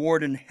your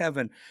reward in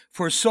heaven.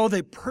 For so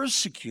they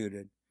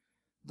persecuted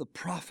the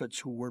prophets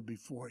who were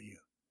before you.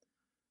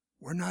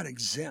 We're not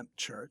exempt,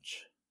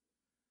 church.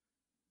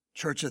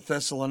 Church at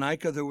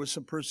Thessalonica, there was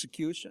some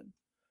persecution.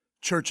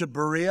 Church at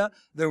Berea,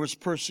 there was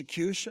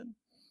persecution.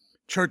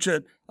 Church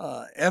at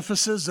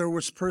Ephesus, there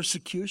was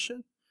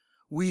persecution.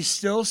 We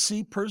still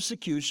see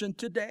persecution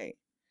today.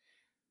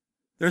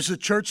 There's a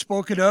church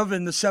spoken of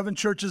in the 7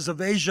 churches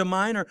of Asia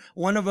Minor.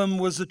 One of them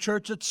was the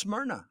church at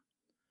Smyrna.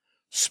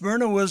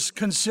 Smyrna was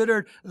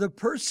considered the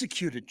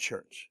persecuted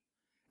church.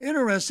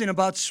 Interesting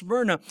about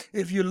Smyrna,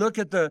 if you look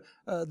at the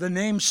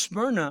name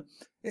Smyrna,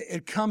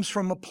 it comes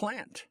from a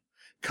plant.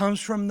 It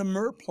comes from the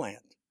myrrh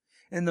plant.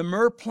 And the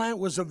myrrh plant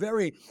was a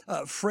very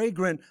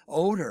fragrant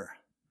odor.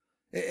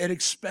 It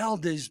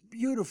expelled this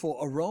beautiful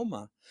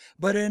aroma.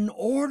 But in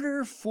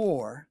order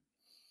for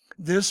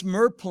this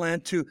myrrh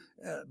plant to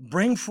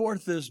bring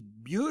forth this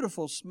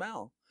beautiful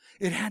smell,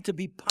 it had to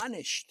be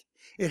punished.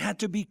 It had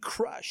to be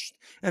crushed.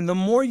 And the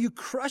more you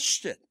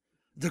crushed it,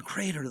 the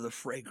greater the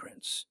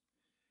fragrance.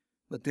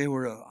 But they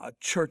were a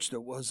church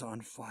that was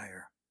on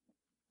fire.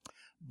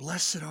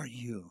 Blessed are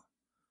you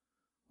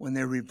when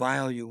they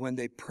revile you, when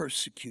they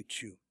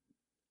persecute you.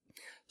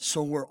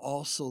 So were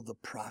also the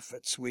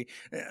prophets. We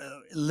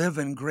live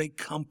in great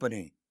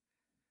company.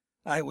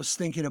 I was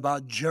thinking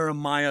about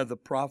Jeremiah the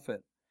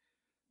prophet.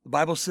 The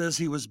Bible says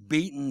he was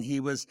beaten, he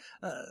was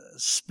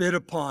spit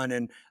upon,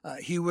 and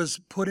he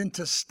was put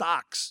into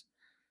stocks.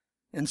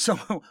 And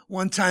so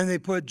one time they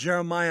put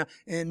Jeremiah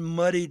in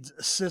muddied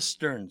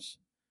cisterns.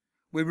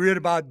 We read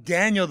about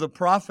Daniel the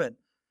prophet.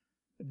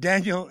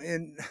 Daniel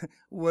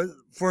was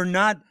for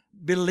not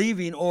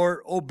believing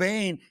or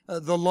obeying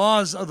the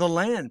laws of the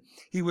land.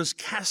 He was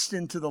cast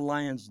into the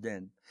lion's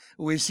den.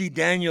 We see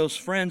Daniel's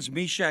friends,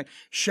 Meshach,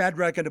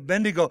 Shadrach, and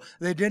Abednego.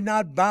 They did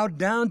not bow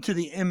down to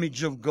the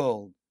image of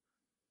gold,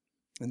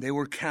 and they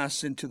were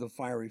cast into the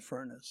fiery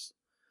furnace.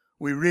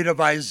 We read of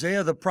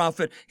Isaiah the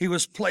prophet. He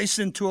was placed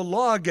into a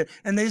log,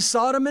 and they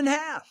sawed him in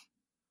half.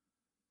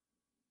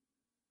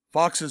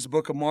 Fox's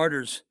Book of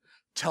Martyrs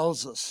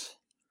tells us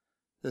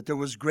that there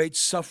was great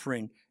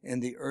suffering in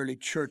the early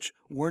church.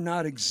 We're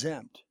not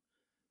exempt.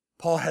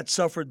 Paul had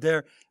suffered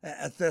there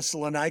at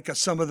Thessalonica.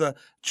 Some of the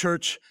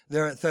church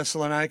there at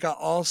Thessalonica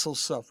also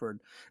suffered.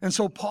 And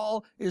so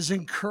Paul is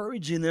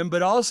encouraging them,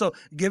 but also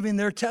giving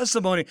their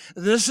testimony.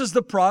 This is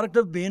the product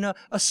of being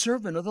a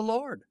servant of the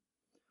Lord.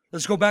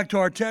 Let's go back to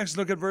our text.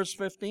 Look at verse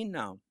 15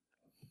 now.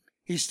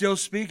 He's still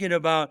speaking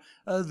about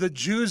the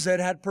Jews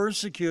that had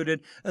persecuted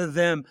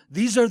them.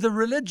 These are the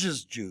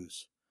religious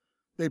Jews.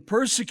 They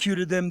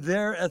persecuted them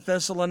there at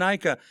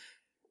Thessalonica.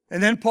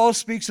 And then Paul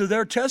speaks of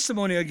their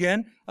testimony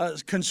again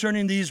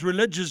concerning these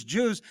religious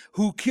Jews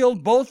who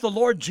killed both the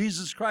Lord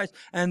Jesus Christ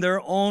and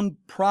their own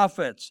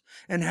prophets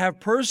and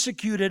have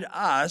persecuted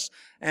us,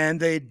 and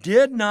they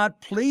did not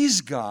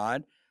please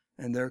God,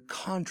 and they're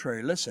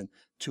contrary, listen,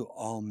 to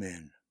all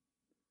men.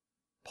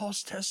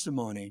 Paul's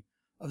testimony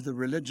of the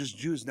religious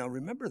Jews. Now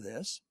remember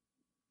this.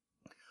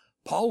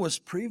 Paul was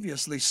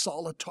previously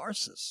Saul of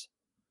Tarsus.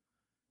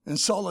 And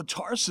Saul of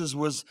Tarsus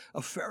was a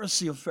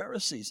Pharisee of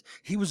Pharisees.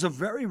 He was a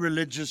very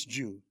religious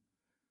Jew.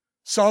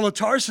 Saul of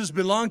Tarsus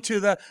belonged to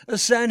the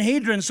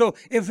Sanhedrin. So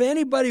if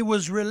anybody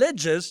was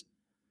religious,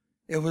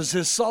 it was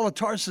this Saul of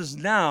Tarsus.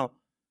 Now,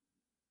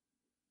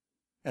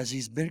 as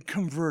he's been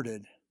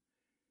converted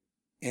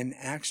in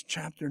Acts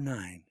chapter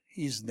 9,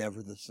 he's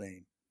never the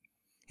same.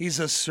 He's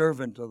a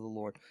servant of the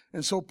Lord.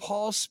 And so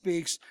Paul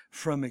speaks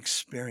from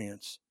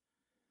experience.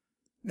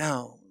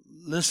 Now,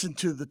 listen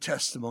to the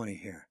testimony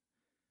here.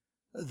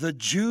 The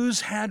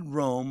Jews had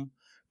Rome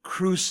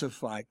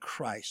crucify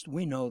Christ.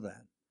 We know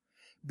that.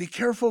 Be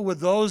careful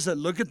with those that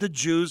look at the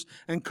Jews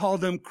and call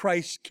them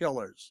Christ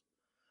killers.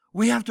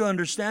 We have to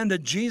understand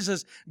that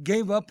Jesus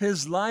gave up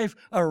his life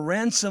a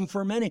ransom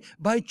for many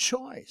by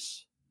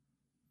choice.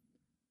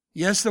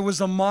 Yes, there was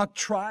a mock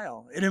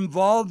trial. It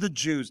involved the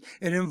Jews.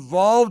 It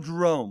involved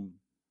Rome.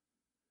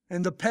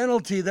 And the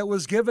penalty that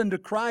was given to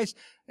Christ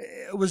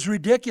was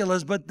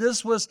ridiculous, but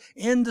this was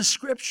in the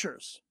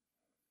Scriptures.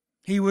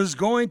 He was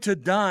going to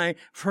die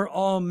for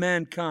all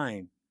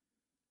mankind.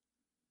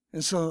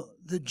 And so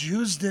the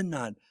Jews did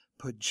not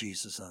put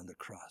Jesus on the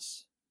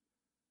cross,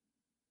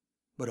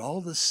 but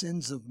all the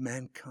sins of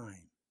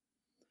mankind.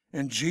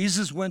 And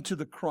Jesus went to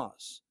the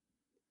cross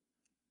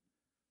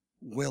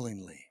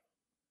willingly.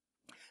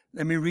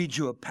 Let me read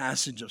you a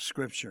passage of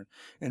Scripture.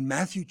 In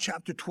Matthew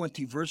chapter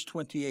 20, verse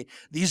 28,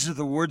 these are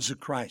the words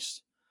of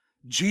Christ.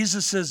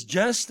 Jesus says,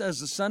 just as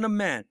the Son of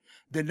Man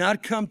did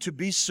not come to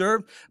be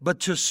served,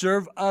 but to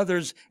serve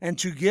others and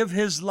to give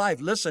his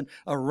life, listen,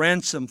 a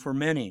ransom for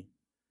many.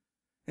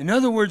 In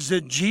other words,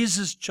 that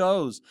Jesus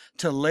chose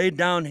to lay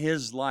down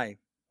his life.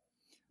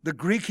 The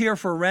Greek here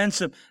for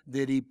ransom,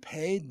 that he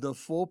paid the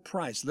full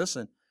price,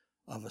 listen,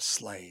 of a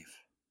slave,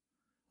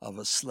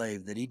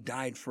 that he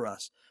died for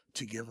us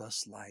to give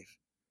us life.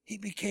 He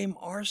became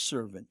our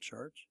servant,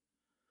 church.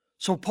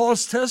 So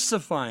Paul's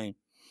testifying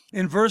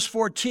in verse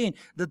 14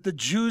 that the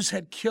Jews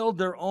had killed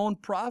their own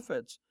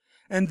prophets.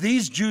 And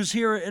these Jews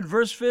here in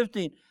verse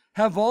 15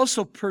 have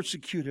also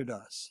persecuted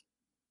us.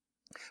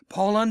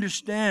 Paul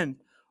understood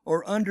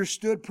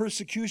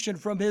persecution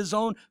from his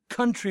own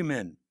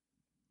countrymen.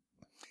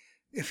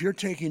 If you're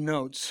taking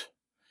notes,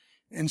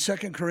 in 2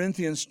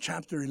 Corinthians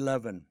chapter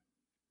 11,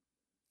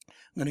 I'm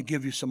going to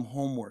give you some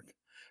homework.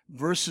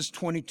 Verses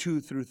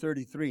 22 through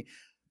 33,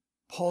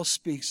 Paul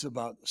speaks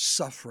about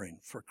suffering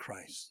for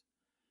Christ.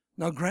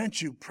 Now grant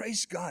you,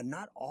 praise God,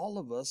 not all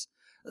of us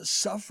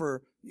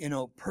suffer,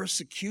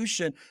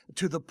 persecution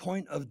to the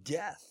point of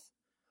death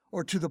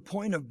or to the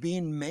point of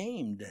being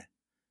maimed.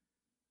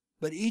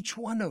 But each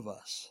one of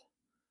us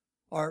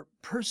are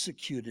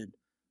persecuted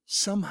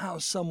somehow,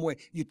 some way.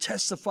 You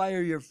testify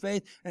of your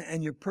faith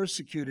and you're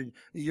persecuted.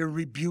 You're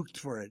rebuked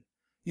for it.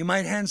 You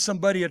might hand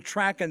somebody a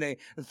tract and they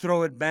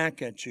throw it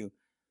back at you.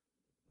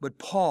 But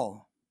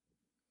Paul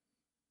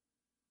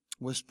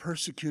was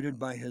persecuted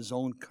by his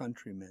own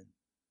countrymen.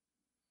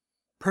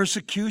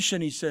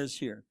 Persecution, he says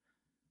here,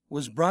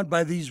 was brought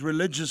by these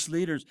religious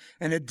leaders,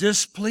 and it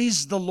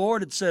displeased the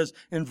Lord, it says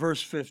in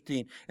verse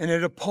 15, and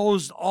it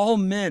opposed all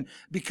men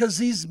because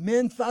these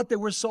men thought they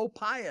were so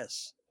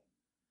pious.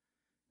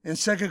 In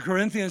 2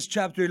 Corinthians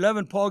chapter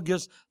 11, Paul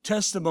gives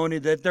testimony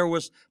that there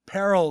was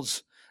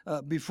perils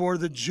before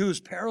the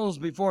Jews, perils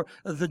before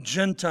the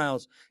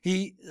Gentiles.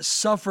 He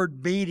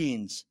suffered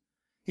beatings.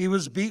 He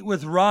was beat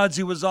with rods.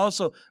 He was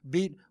also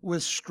beat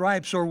with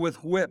stripes or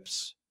with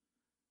whips.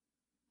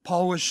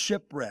 Paul was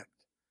shipwrecked.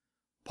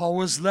 Paul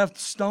was left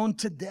stoned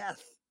to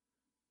death.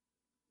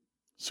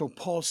 So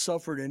Paul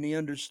suffered, and he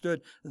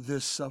understood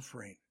this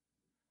suffering.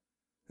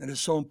 And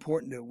it's so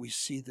important that we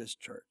see this,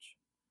 church.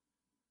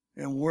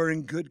 And we're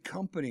in good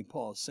company,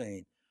 Paul's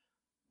saying.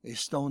 They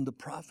stoned the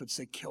prophets.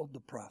 They killed the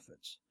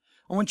prophets.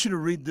 I want you to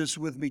read this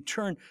with me.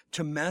 Turn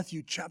to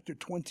Matthew chapter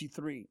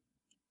 23,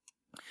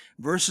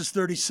 verses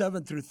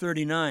 37 through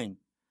 39.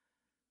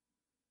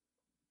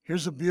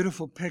 Here's a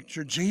beautiful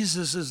picture.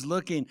 Jesus is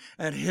looking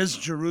at his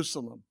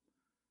Jerusalem.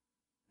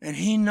 And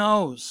he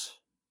knows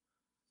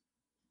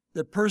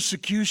that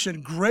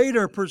persecution,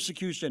 greater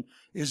persecution,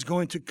 is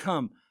going to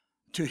come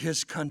to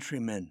his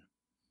countrymen.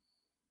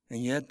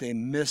 And yet they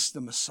missed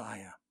the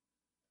Messiah.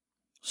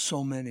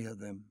 So many of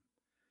them.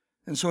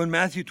 And so in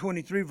Matthew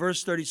 23,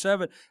 verse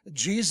 37,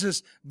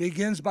 Jesus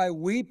begins by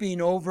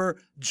weeping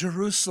over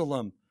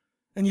Jerusalem.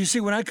 And you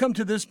see, when I come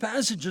to this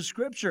passage of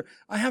Scripture,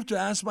 I have to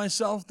ask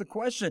myself the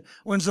question,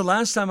 when's the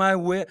last time I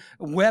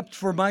wept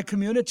for my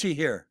community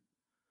here?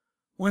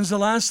 When's the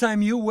last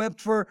time you wept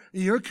for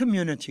your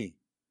community?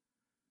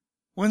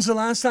 When's the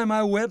last time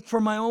I wept for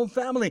my own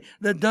family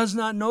that does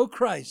not know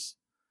Christ?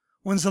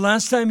 When's the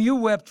last time you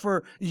wept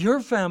for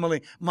your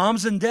family?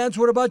 Moms and dads,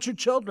 what about your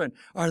children?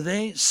 Are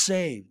they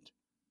saved?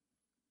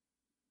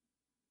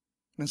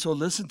 And so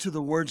listen to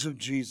the words of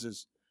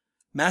Jesus.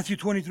 Matthew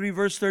 23,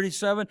 verse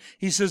 37,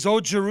 he says, "O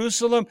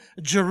Jerusalem,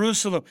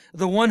 Jerusalem,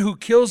 the one who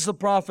kills the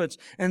prophets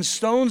and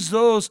stones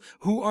those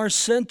who are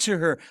sent to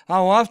her.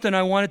 How often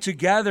I wanted to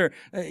gather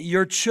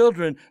your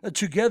children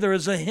together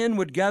as a hen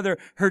would gather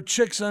her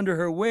chicks under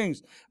her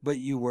wings, but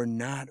you were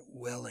not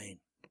willing."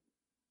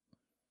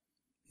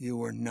 You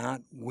were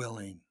not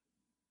willing.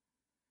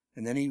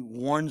 And then he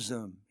warns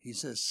them. He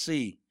says,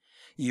 "See,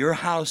 your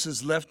house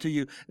is left to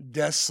you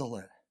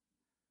desolate."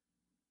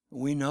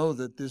 We know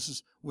that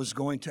this was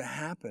going to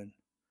happen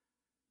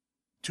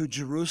to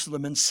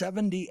Jerusalem. In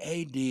 70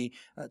 A.D.,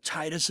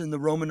 Titus and the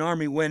Roman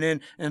army went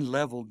in and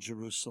leveled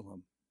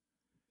Jerusalem.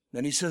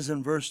 Then he says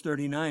in verse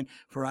 39,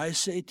 "For I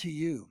say to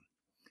you,"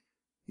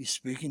 he's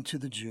speaking to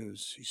the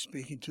Jews, he's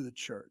speaking to the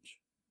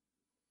church,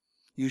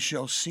 "you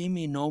shall see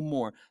me no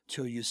more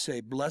till you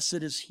say,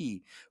 'Blessed is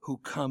he who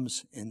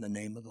comes in the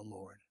name of the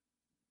Lord.'"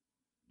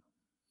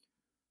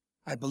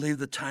 I believe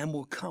the time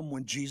will come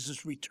when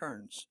Jesus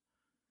returns.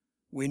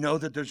 We know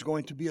that there's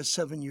going to be a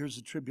 7 years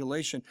of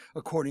tribulation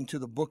according to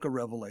the book of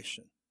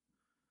Revelation.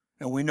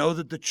 And we know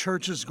that the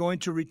church is going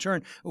to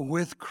return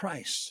with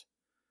Christ.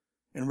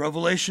 In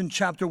Revelation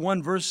chapter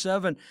 1, verse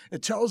 7,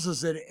 it tells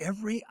us that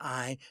every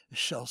eye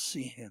shall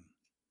see him.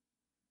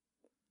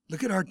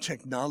 Look at our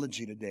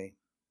technology today.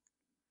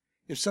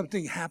 If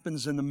something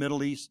happens in the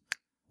Middle East,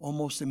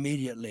 almost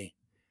immediately,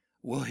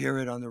 we'll hear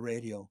it on the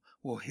radio.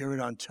 We'll hear it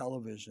on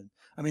television.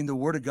 I mean, the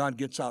Word of God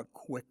gets out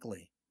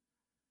quickly.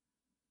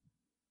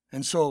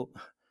 And so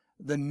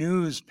the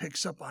news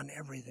picks up on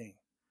everything.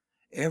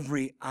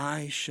 Every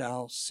eye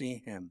shall see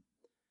him.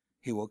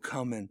 He will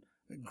come in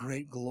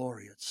great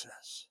glory, it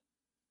says.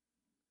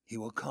 He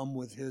will come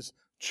with his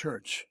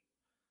church.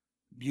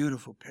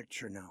 Beautiful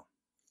picture now.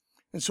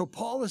 And so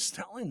Paul is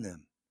telling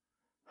them,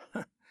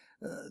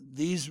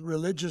 these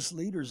religious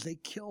leaders, they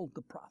killed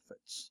the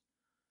prophets.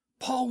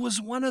 Paul was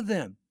one of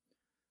them.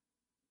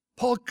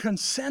 Paul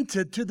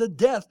consented to the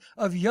death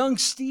of young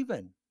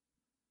Stephen.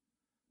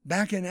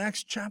 Back in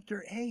Acts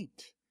chapter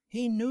 8,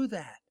 he knew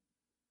that.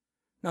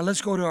 Now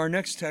let's go to our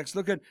next text.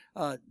 Look at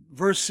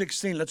verse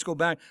 16. Let's go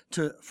back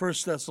to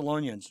 1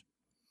 Thessalonians.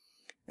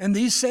 "And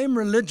these same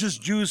religious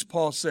Jews,"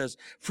 Paul says,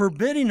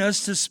 "forbidding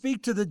us to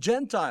speak to the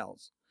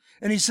Gentiles."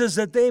 And he says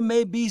that they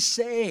may be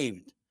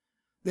saved.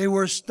 They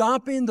were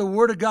stopping the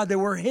Word of God. They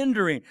were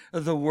hindering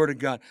the Word of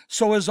God.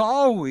 So as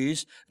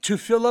always, to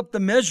fill up the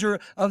measure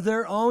of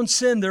their own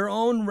sin, their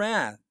own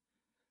wrath.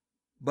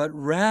 But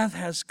wrath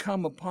has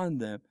come upon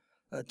them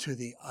to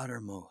the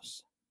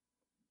uttermost.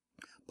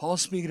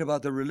 Paul's speaking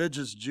about the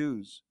religious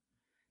Jews.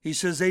 He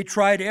says they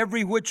tried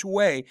every which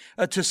way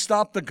to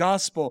stop the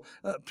gospel,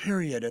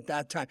 period, at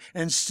that time,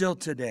 and still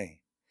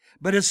today.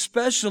 But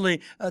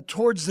especially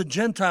towards the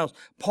Gentiles,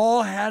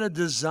 Paul had a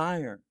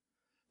desire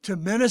to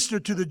minister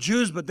to the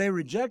Jews, but they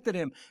rejected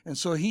him, and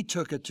so he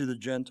took it to the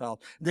Gentiles.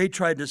 They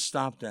tried to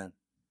stop that.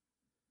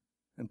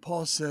 And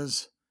Paul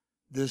says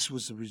this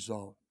was the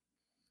result.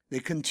 They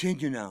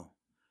continue now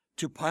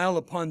to pile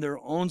upon their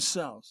own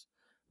selves,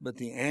 but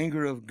the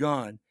anger of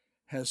God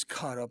has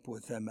caught up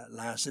with them at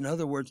last. In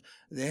other words,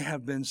 they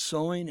have been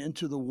sowing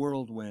into the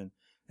whirlwind,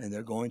 and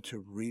they're going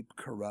to reap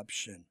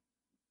corruption.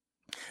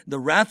 The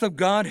wrath of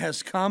God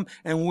has come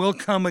and will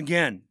come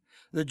again.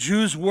 The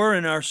Jews were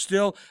and are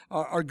still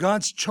are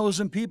God's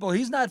chosen people.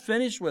 He's not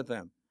finished with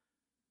them.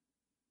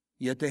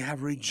 Yet they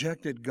have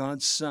rejected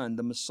God's Son,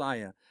 the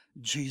Messiah,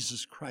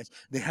 Jesus Christ.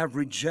 They have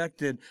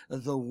rejected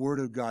the Word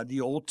of God,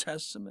 the Old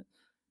Testament.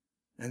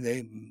 And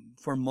they,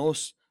 for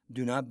most,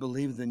 do not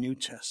believe the New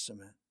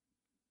Testament.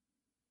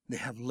 They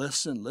have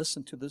listened,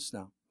 listen to this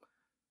now,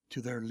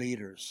 to their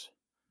leaders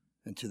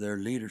and to their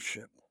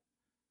leadership.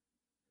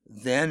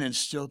 Then and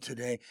still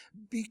today,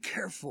 be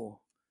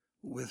careful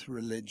with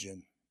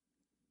religion.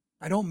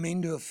 I don't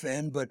mean to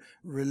offend, but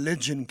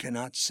religion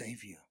cannot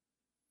save you.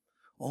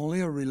 Only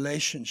a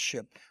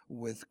relationship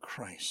with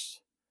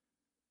Christ.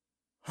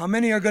 How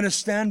many are going to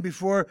stand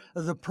before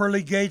the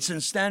pearly gates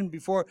and stand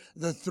before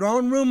the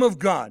throne room of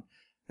God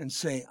and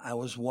say, I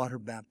was water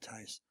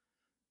baptized.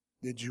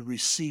 Did you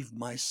receive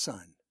my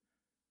Son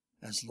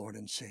as Lord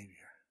and Savior?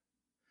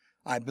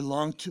 I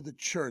belong to the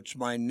church.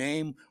 My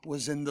name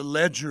was in the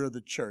ledger of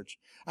the church.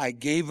 I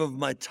gave of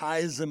my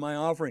tithes and my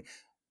offering.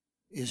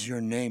 Is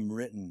your name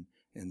written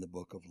in the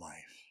book of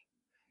life?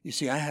 You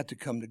see, I had to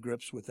come to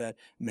grips with that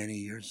many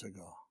years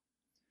ago.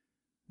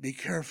 Be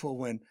careful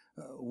when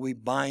we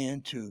buy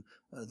into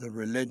the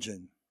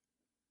religion,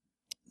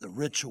 the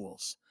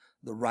rituals,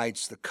 the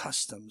rites, the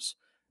customs,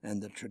 and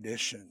the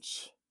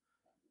traditions.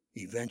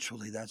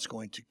 Eventually, that's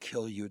going to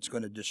kill you. It's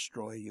going to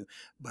destroy you.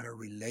 But a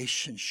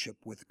relationship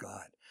with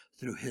God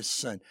through His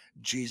Son,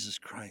 Jesus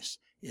Christ,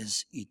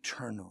 is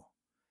eternal.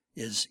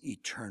 Is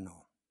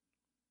eternal.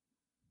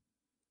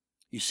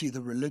 You see,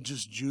 the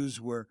religious Jews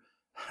were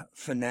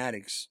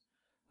fanatics.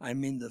 I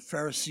mean, the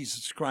Pharisees,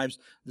 the scribes,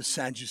 the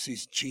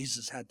Sadducees,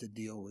 Jesus had to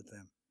deal with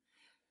them.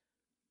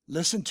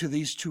 Listen to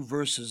these two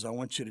verses. I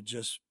want you to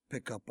just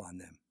pick up on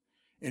them.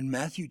 In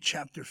Matthew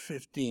chapter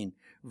 15,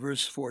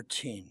 verse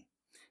 14,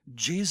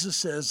 Jesus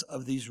says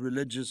of these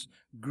religious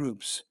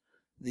groups,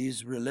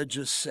 these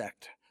religious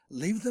sect,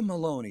 leave them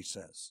alone, He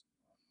says.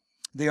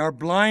 They are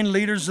blind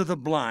leaders of the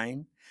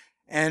blind,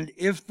 and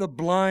if the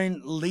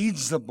blind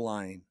leads the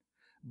blind,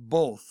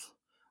 both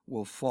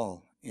will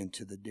fall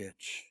into the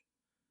ditch.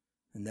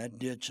 And that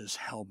ditch is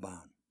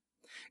hellbound.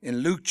 In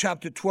Luke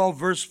chapter 12,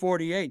 verse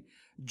 48,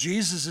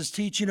 Jesus is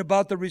teaching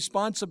about the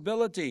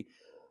responsibility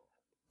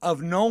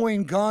of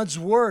knowing God's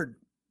Word.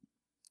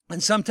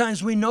 And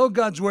sometimes we know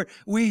God's Word,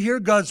 we hear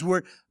God's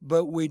Word,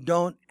 but we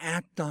don't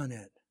act on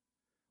it.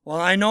 Well,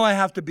 I know I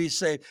have to be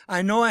saved.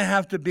 I know I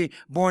have to be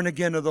born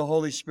again of the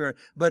Holy Spirit,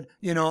 but,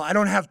 I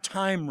don't have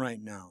time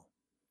right now.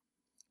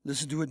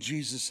 Listen to what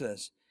Jesus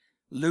says.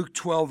 Luke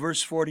 12,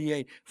 verse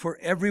 48, for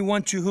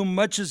everyone to whom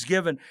much is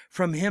given,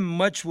 from him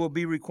much will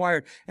be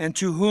required. And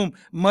to whom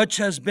much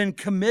has been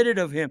committed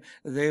of him,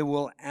 they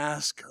will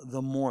ask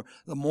the more.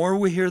 The more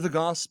we hear the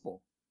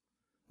gospel,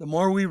 the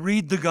more we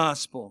read the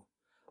gospel,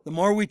 the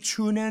more we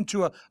tune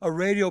into a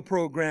radio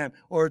program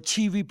or a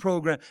TV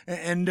program,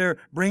 and they're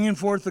bringing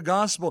forth the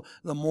gospel,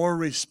 the more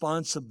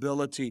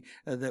responsibility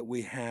that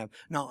we have.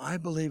 Now, I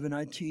believe and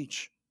I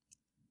teach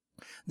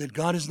that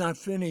God is not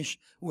finished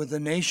with the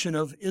nation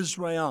of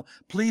Israel.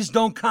 Please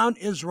don't count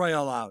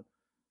Israel out.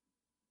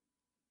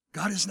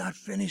 God is not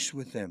finished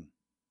with them.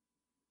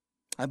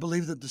 I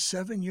believe that the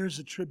 7 years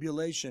of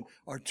tribulation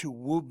are to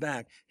woo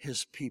back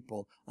His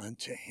people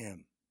unto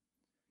Him.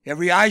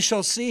 Every eye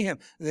shall see Him.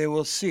 They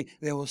will see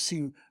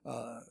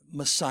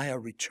Messiah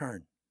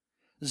return.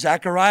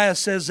 Zechariah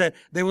says that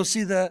they will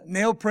see the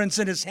nail prints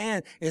in His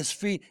hand, His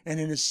feet, and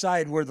in His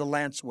side where the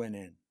lance went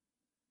in.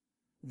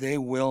 They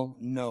will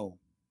know.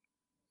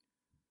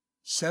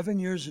 7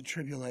 years of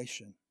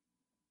tribulation.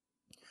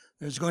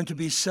 There's going to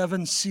be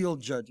 7 seal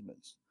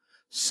judgments,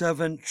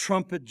 7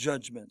 trumpet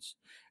judgments,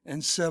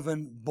 and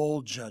 7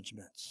 bowl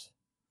judgments.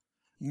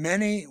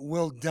 Many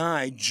will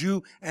die,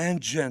 Jew and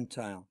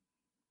Gentile.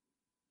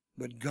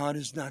 But God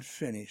is not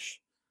finished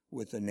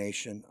with the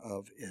nation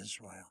of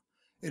Israel.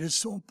 It is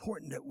so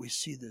important that we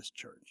see this,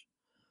 church.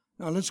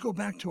 Now let's go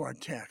back to our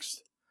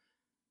text.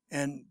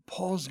 And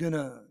Paul's going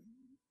to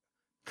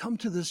come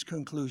to this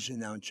conclusion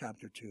now in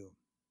chapter 2.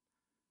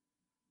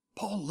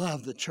 Paul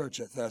loved the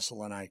church at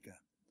Thessalonica.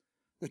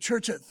 The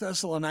church at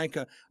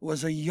Thessalonica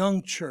was a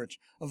young church,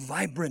 a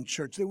vibrant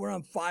church. They were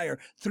on fire,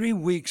 3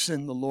 weeks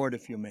in the Lord,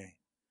 if you may.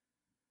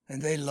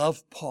 And they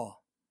loved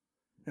Paul.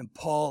 And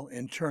Paul,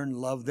 in turn,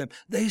 loved them.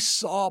 They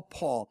saw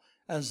Paul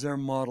as their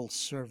model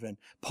servant.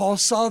 Paul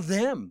saw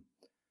them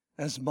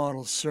as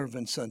model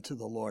servants unto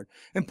the Lord.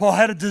 And Paul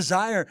had a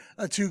desire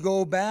to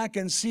go back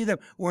and see them.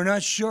 We're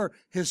not sure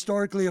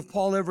historically if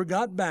Paul ever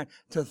got back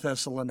to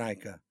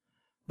Thessalonica.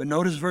 But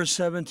notice verse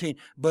 17,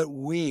 but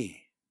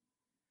we,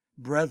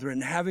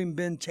 brethren, having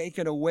been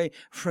taken away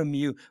from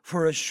you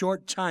for a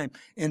short time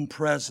in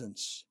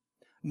presence,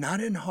 not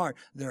in heart,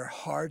 their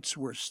hearts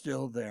were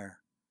still there,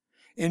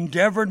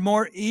 endeavored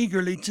more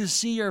eagerly to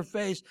see your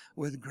face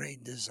with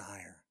great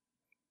desire.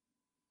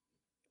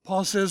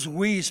 Paul says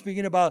we,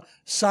 speaking about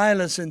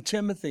Silas and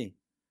Timothy,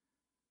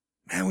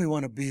 man, we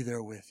want to be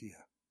there with you.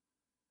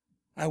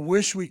 I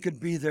wish we could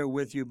be there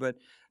with you, but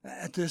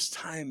at this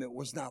time it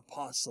was not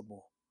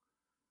possible.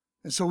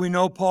 And so we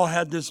know Paul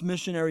had this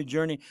missionary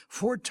journey.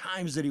 4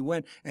 times that he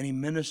went and he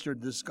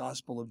ministered this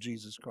gospel of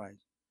Jesus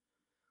Christ.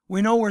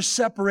 We know we're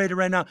separated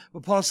right now,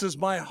 but Paul says,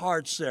 my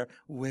heart's there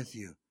with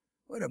you.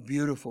 What a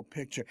beautiful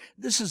picture.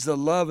 This is the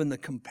love and the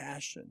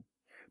compassion.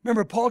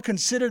 Remember, Paul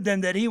considered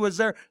them that he was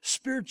their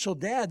spiritual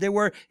dad. They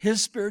were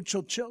his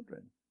spiritual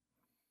children.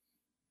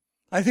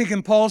 I think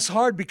in Paul's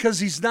heart, because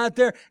he's not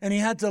there and he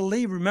had to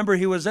leave. Remember,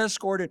 he was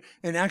escorted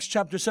in Acts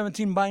chapter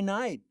 17 by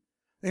night.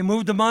 They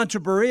moved him on to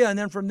Berea, and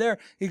then from there,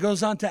 he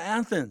goes on to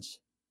Athens.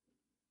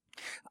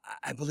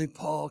 I believe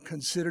Paul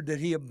considered that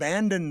he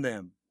abandoned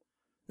them,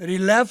 that he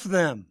left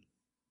them.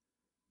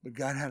 But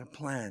God had a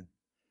plan.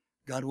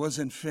 God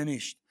wasn't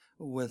finished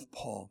with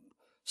Paul.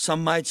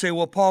 Some might say,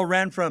 well, Paul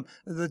ran from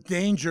the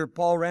danger.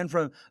 Paul ran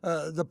from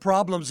the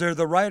problems there,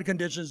 the riot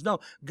conditions. No,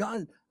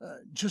 God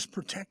just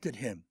protected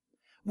him.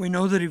 We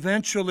know that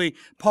eventually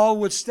Paul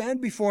would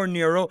stand before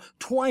Nero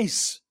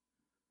twice.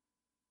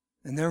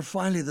 And there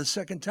finally, the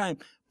second time,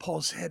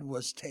 Paul's head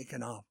was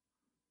taken off.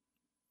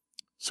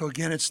 So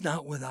again, it's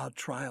not without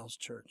trials,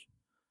 church.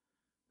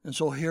 And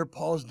so here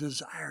Paul's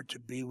desire to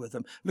be with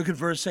them. Look at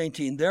verse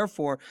 18.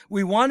 Therefore,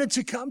 we wanted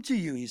to come to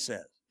you, he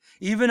says.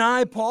 Even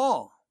I,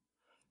 Paul,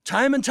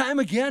 time and time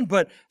again,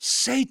 but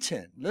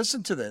Satan,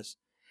 listen to this,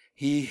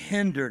 he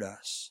hindered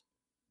us.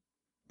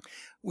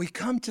 We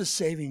come to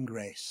saving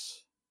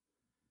grace.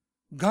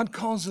 God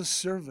calls us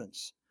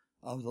servants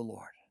of the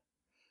Lord.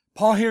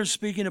 Paul here is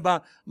speaking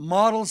about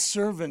model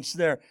servants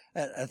there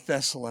at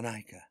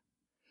Thessalonica.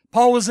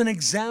 Paul was an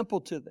example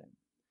to them.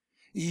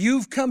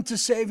 You've come to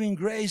saving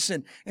grace,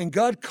 and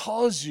God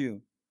calls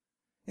you,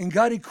 and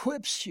God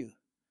equips you,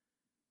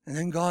 and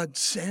then God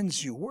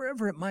sends you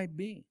wherever it might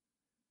be.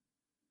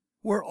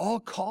 We're all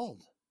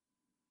called.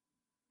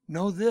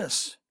 Know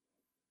this.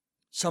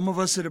 Some of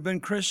us that have been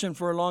Christian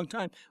for a long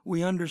time,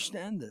 we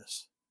understand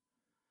this.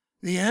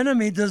 The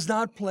enemy does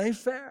not play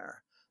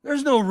fair.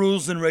 There's no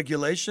rules and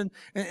regulation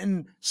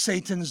in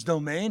Satan's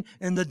domain,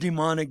 in the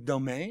demonic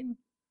domain.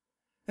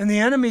 And the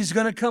enemy's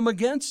going to come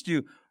against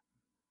you.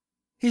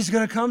 He's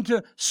going to come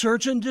to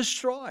search and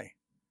destroy.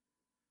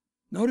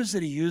 Notice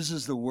that he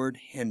uses the word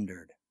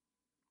hindered.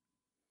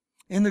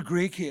 In the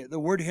Greek, the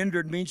word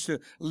hindered means to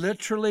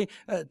literally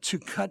to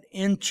cut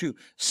into.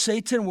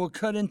 Satan will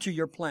cut into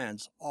your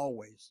plans,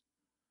 always.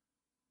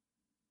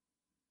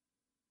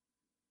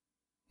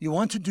 You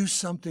want to do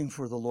something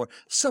for the Lord.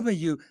 Some of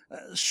you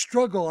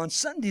struggle on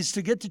Sundays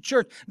to get to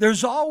church.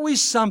 There's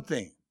always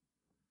something.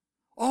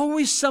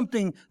 Always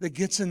something that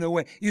gets in the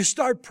way. You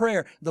start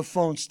prayer, the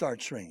phone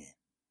starts ringing.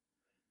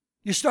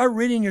 You start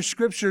reading your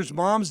scriptures,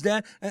 moms,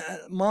 dad,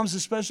 moms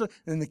especially,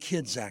 and the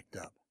kids act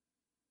up.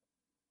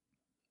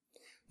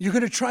 You're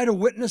going to try to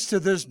witness to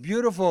this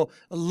beautiful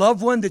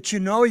loved one that you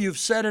know you've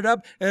set it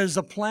up as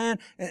a plan,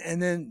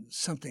 and then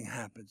something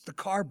happens. The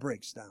car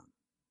breaks down.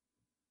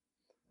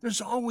 There's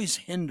always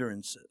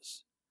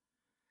hindrances.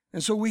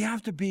 And so we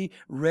have to be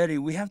ready.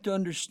 We have to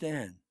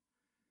understand.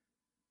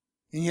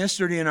 And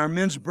yesterday in our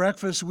men's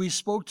breakfast, we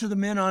spoke to the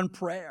men on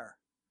prayer.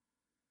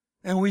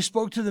 And we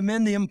spoke to the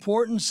men the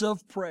importance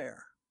of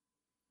prayer.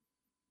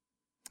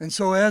 And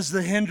so as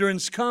the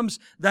hindrance comes,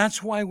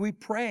 that's why we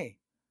pray.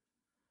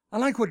 I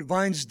like what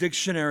Vine's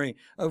Dictionary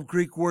of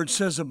Greek Words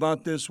says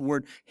about this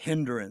word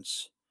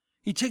hindrance.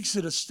 He takes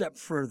it a step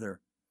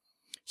further.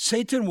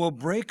 Satan will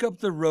break up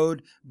the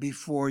road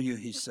before you,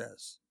 he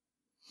says.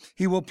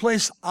 He will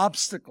place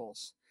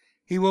obstacles.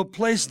 He will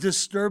place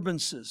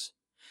disturbances.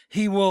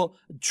 He will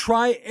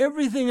try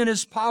everything in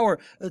his power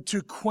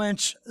to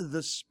quench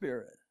the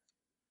Spirit.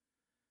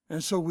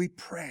 And so we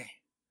pray.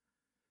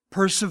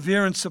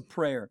 Perseverance of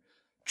prayer.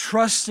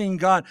 Trusting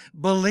God.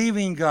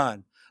 Believing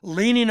God.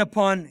 Leaning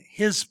upon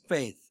his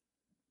faith.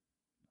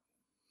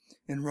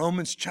 In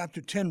Romans chapter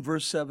 10,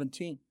 verse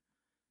 17,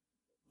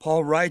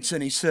 Paul writes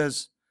and he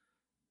says,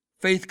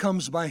 faith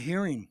comes by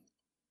hearing,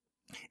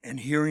 and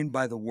hearing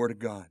by the Word of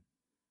God.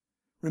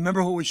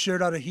 Remember what we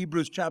shared out of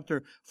Hebrews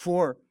chapter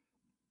 4.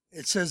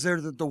 It says there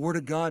that the Word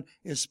of God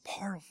is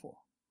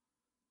powerful.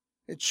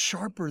 It's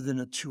sharper than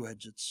a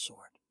two-edged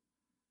sword.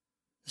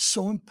 It's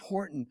so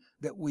important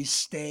that we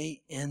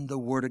stay in the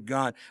Word of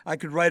God. I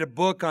could write a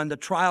book on the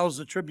trials,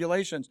 the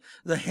tribulations,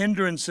 the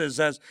hindrances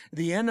as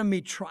the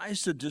enemy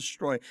tries to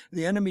destroy.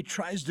 The enemy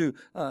tries to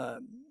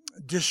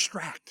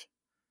distract.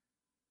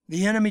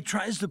 The enemy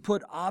tries to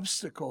put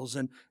obstacles,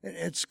 and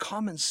it's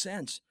common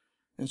sense.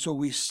 And so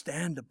we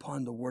stand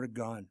upon the Word of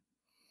God.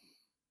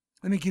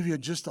 Let me give you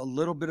just a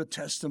little bit of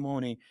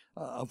testimony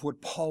of what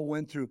Paul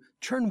went through.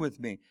 Turn with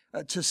me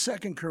to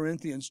 2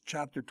 Corinthians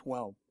chapter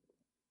 12.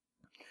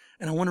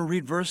 And I want to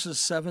read verses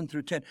 7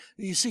 through 10.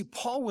 You see,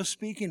 Paul was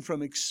speaking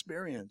from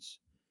experience.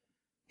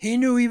 He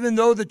knew even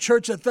though the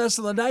church at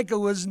Thessalonica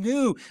was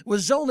new,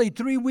 was only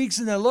 3 weeks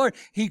in the Lord,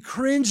 he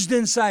cringed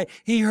inside.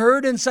 He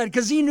hurt inside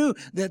because he knew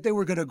that they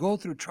were going to go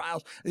through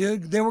trials.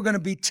 They were going to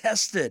be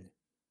tested.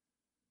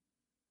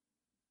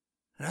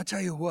 And I'll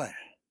tell you what,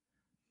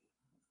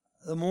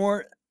 the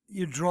more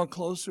you draw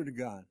closer to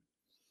God,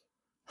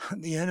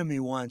 the enemy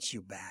wants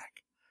you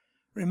back.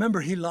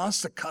 Remember, he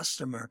lost a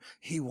customer.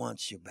 He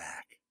wants you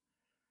back.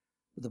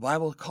 The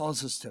Bible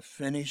calls us to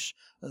finish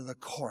the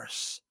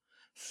course,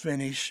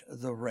 finish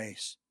the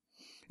race.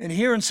 And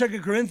here in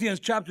 2 Corinthians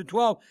chapter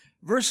 12,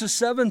 verses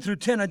 7 through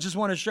 10, I just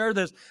want to share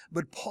this,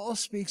 but Paul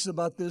speaks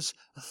about this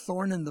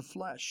thorn in the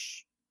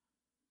flesh.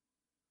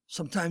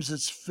 Sometimes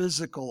it's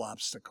physical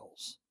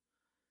obstacles.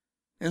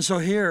 And so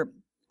here,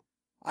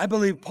 I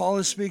believe Paul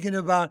is speaking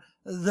about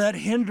that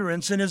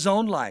hindrance in his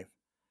own life.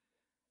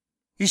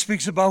 He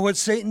speaks about what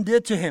Satan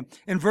did to him.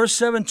 In verse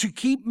 7, to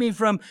keep me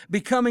from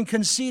becoming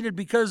conceited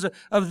because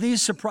of these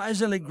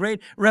surprisingly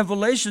great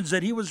revelations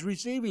that he was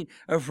receiving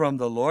from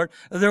the Lord,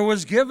 there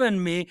was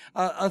given me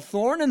a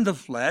thorn in the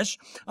flesh,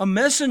 a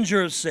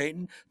messenger of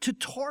Satan to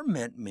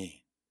torment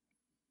me.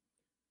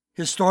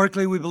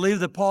 Historically, we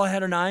believe that Paul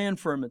had an eye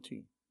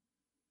infirmity.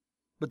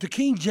 But the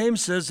King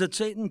James says that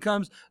Satan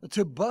comes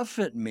to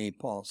buffet me,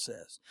 Paul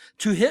says,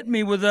 to hit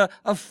me with a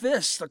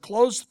fist, a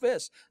closed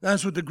fist.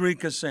 That's what the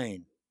Greek is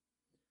saying.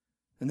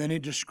 And then he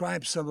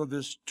describes some of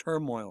his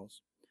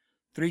turmoils.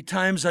 3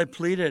 times I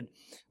pleaded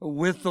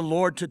with the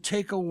Lord to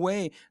take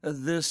away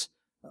this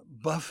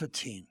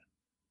buffeting.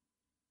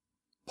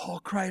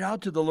 Paul cried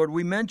out to the Lord.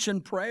 We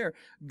mentioned prayer.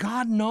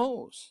 God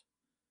knows.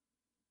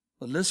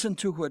 But listen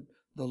to what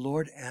the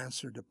Lord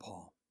answered to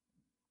Paul.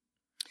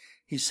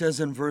 He says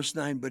in verse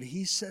 9, but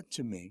he said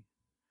to me,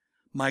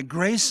 my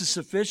grace is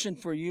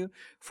sufficient for you,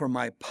 for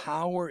my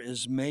power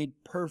is made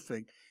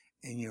perfect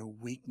in your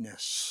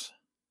weakness.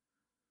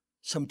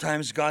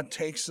 Sometimes God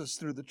takes us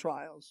through the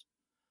trials,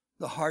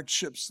 the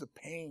hardships, the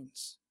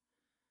pains.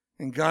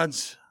 And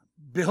God's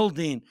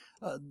building.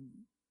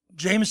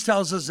 James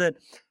tells us that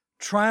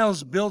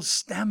trials build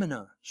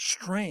stamina,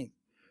 strength,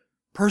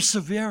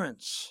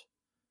 perseverance,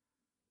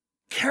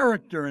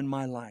 character in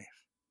my life.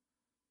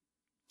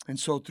 And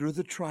so through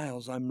the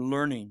trials, I'm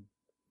learning.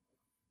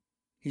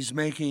 He's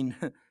making,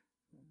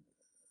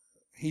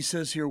 he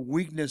says here,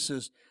 weakness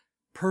is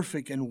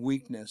perfect in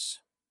weakness.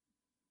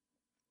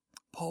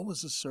 Paul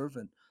was a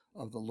servant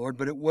of the Lord,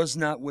 but it was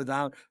not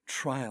without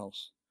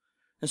trials.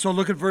 And so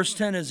look at verse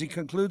 10 as he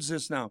concludes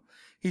this now.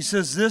 He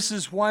says, this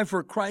is why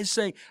for Christ's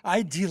sake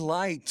I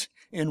delight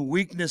in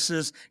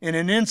weaknesses and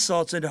in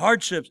insults and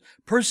hardships,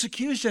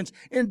 persecutions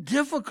and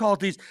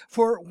difficulties.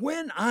 For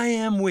when I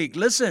am weak,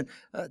 listen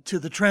to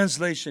the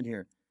translation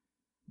here,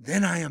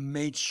 then I am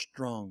made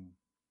strong.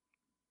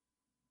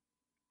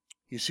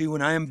 You see,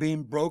 when I am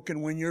being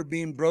broken, when you're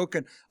being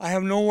broken, I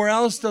have nowhere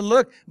else to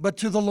look but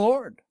to the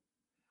Lord.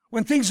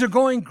 When things are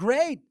going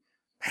great,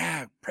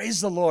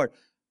 praise the Lord.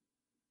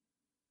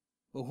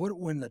 But what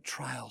when the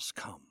trials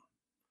come,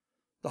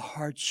 the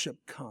hardship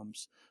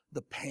comes,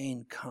 the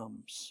pain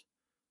comes?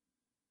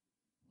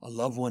 A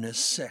loved one is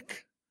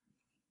sick.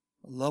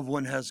 A loved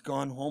one has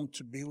gone home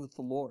to be with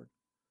the Lord.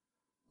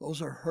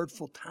 Those are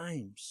hurtful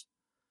times.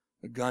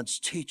 But God's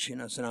teaching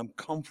us, and I'm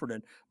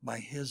comforted by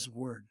His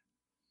Word.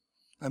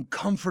 I'm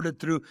comforted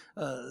through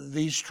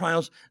these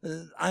trials.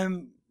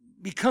 I'm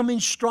becoming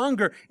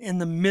stronger in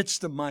the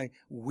midst of my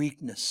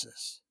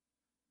weaknesses.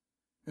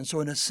 And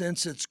so in a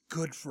sense, it's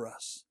good for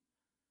us.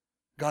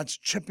 God's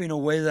chipping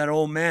away that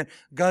old man.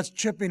 God's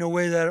chipping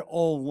away that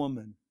old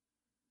woman.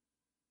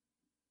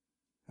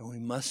 And we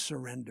must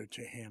surrender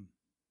to Him.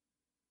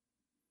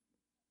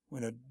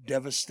 When a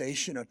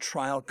devastation, a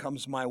trial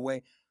comes my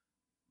way,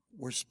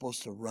 we're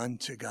supposed to run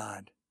to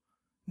God,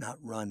 not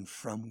run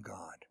from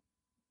God.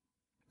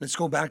 Let's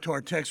go back to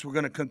our text. We're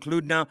going to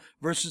conclude now.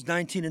 Verses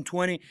 19 and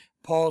 20.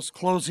 Paul's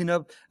closing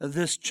up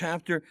this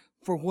chapter.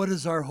 For what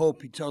is our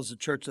hope, he tells the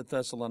church at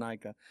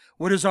Thessalonica.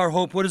 What is our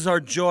hope? What is our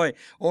joy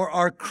or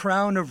our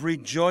crown of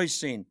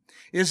rejoicing?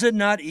 Is it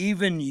not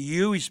even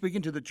you? He's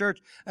speaking to the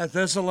church at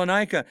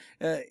Thessalonica.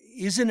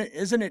 Isn't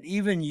it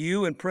even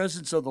you in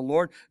presence of the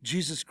Lord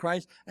Jesus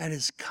Christ at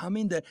His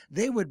coming, that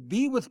they would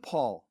be with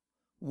Paul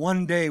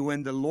one day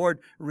when the Lord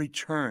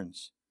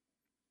returns?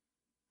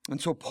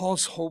 And so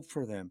Paul's hope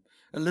for them.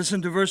 And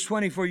listen to verse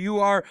 20. For you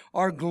are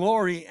our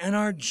glory and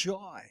our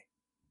joy.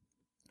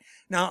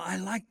 Now, I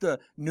like the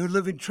New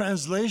Living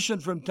Translation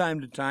from time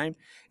to time,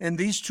 and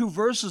these 2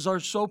 verses are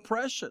so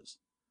precious.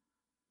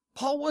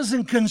 Paul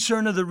wasn't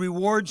concerned of the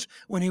rewards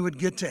when he would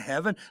get to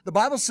heaven. The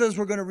Bible says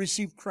we're going to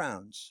receive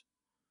crowns.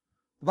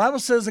 The Bible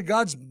says that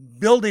God's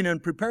building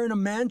and preparing a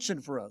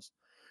mansion for us.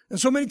 And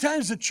so many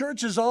times the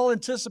church is all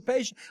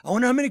anticipation. I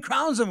wonder how many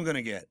crowns I'm going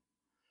to get.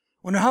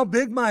 I wonder how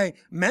big my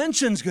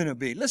mansion's going to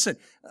be. Listen,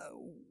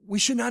 we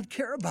should not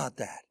care about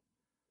that.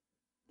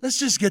 Let's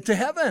just get to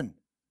heaven.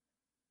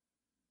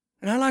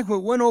 And I like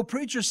what one old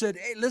preacher said,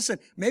 hey, listen,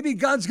 maybe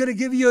God's going to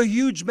give you a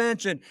huge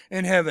mansion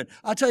in heaven.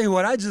 I'll tell you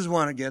what, I just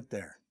want to get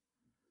there.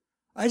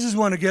 I just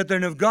want to get there.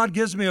 And if God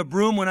gives me a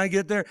broom when I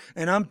get there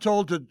and I'm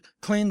told to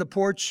clean the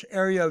porch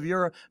area of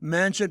your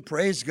mansion,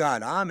 praise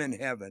God, I'm in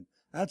heaven.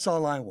 That's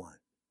all I want.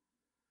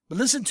 But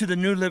listen to the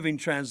New Living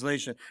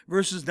Translation,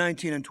 verses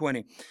 19 and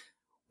 20.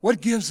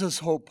 What gives us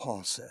hope,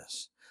 Paul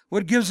says?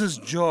 What gives us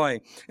joy?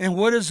 And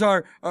what is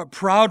our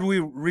proud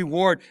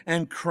reward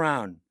and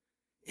crown?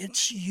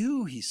 It's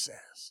you, he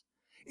says.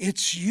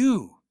 It's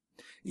you.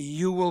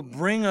 you will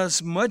bring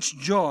us much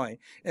joy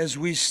as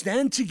we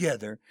stand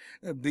together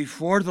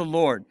before the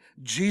Lord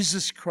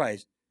Jesus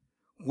Christ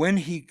when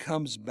he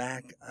comes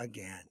back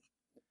again.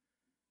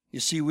 You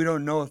see, we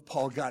don't know if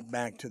Paul got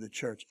back to the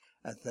church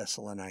at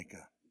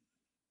Thessalonica,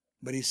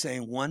 but he's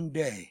saying one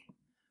day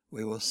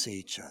we will see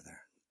each other.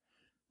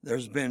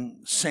 There's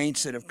been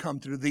saints that have come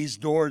through these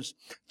doors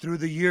through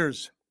the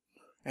years,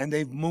 and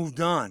they've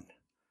moved on.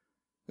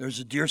 There's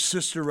a dear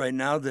sister right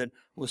now that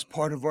was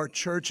part of our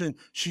church, and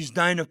she's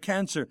dying of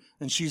cancer,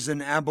 and she's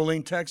in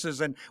Abilene,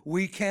 Texas, and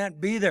we can't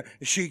be there.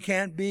 She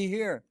can't be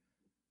here.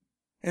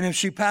 And if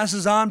she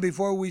passes on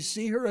before we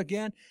see her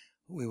again,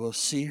 we will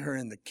see her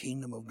in the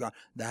kingdom of God.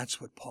 That's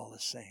what Paul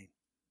is saying.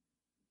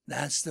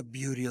 That's the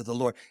beauty of the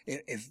Lord.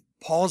 If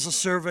Paul's a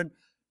servant,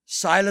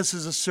 Silas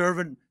is a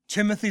servant,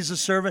 Timothy's a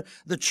servant,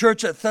 the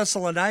church at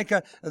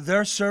Thessalonica,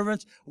 they're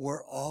servants,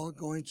 we're all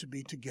going to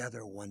be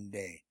together one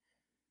day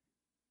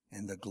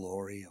in the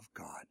glory of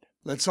God.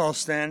 Let's all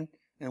stand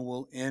and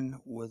we'll end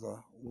with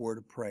a word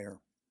of prayer.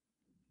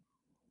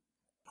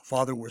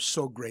 Father, we're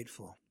so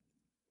grateful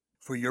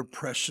for your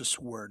precious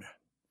word.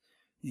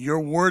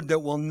 Your word that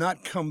will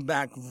not come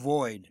back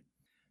void.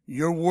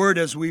 Your word,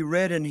 as we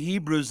read in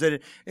Hebrews,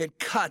 that it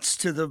cuts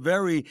to the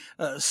very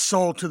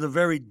soul, to the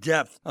very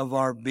depth of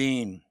our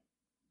being.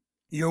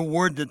 Your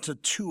word that's a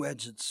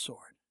two-edged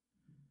sword.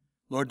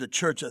 Lord, the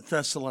church at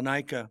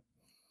Thessalonica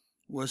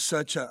was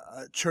such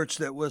a church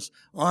that was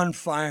on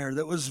fire,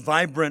 that was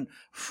vibrant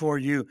for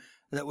you,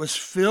 that was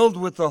filled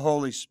with the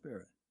Holy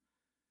Spirit.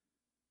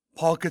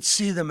 Paul could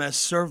see them as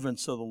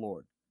servants of the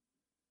Lord.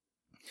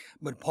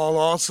 But Paul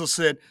also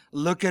said,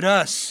 look at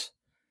us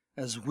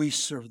as we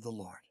serve the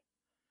Lord.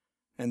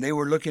 And they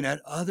were looking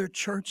at other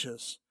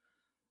churches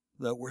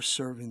that were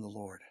serving the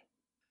Lord.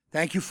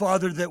 Thank you,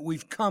 Father, that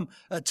we've come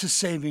to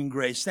saving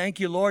grace. Thank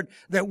you, Lord,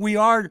 that we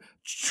are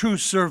true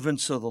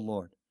servants of the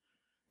Lord.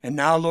 And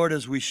now, Lord,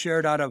 as we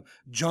shared out of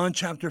John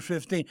chapter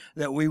 15,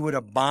 that we would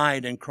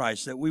abide in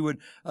Christ, that we would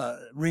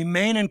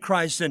remain in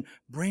Christ and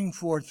bring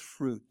forth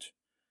fruit,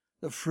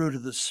 the fruit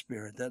of the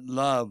Spirit, that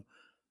love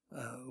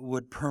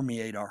would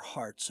permeate our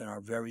hearts and our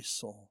very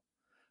soul.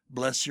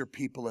 Bless your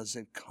people as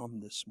they've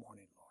come this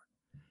morning,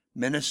 Lord.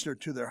 Minister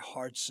to their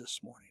hearts this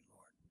morning,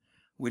 Lord.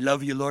 We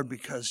love you, Lord,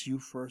 because you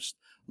first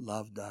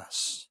loved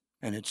us.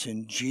 And it's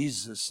in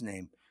Jesus'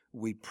 name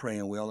we pray,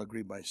 and we all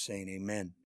agree by saying amen.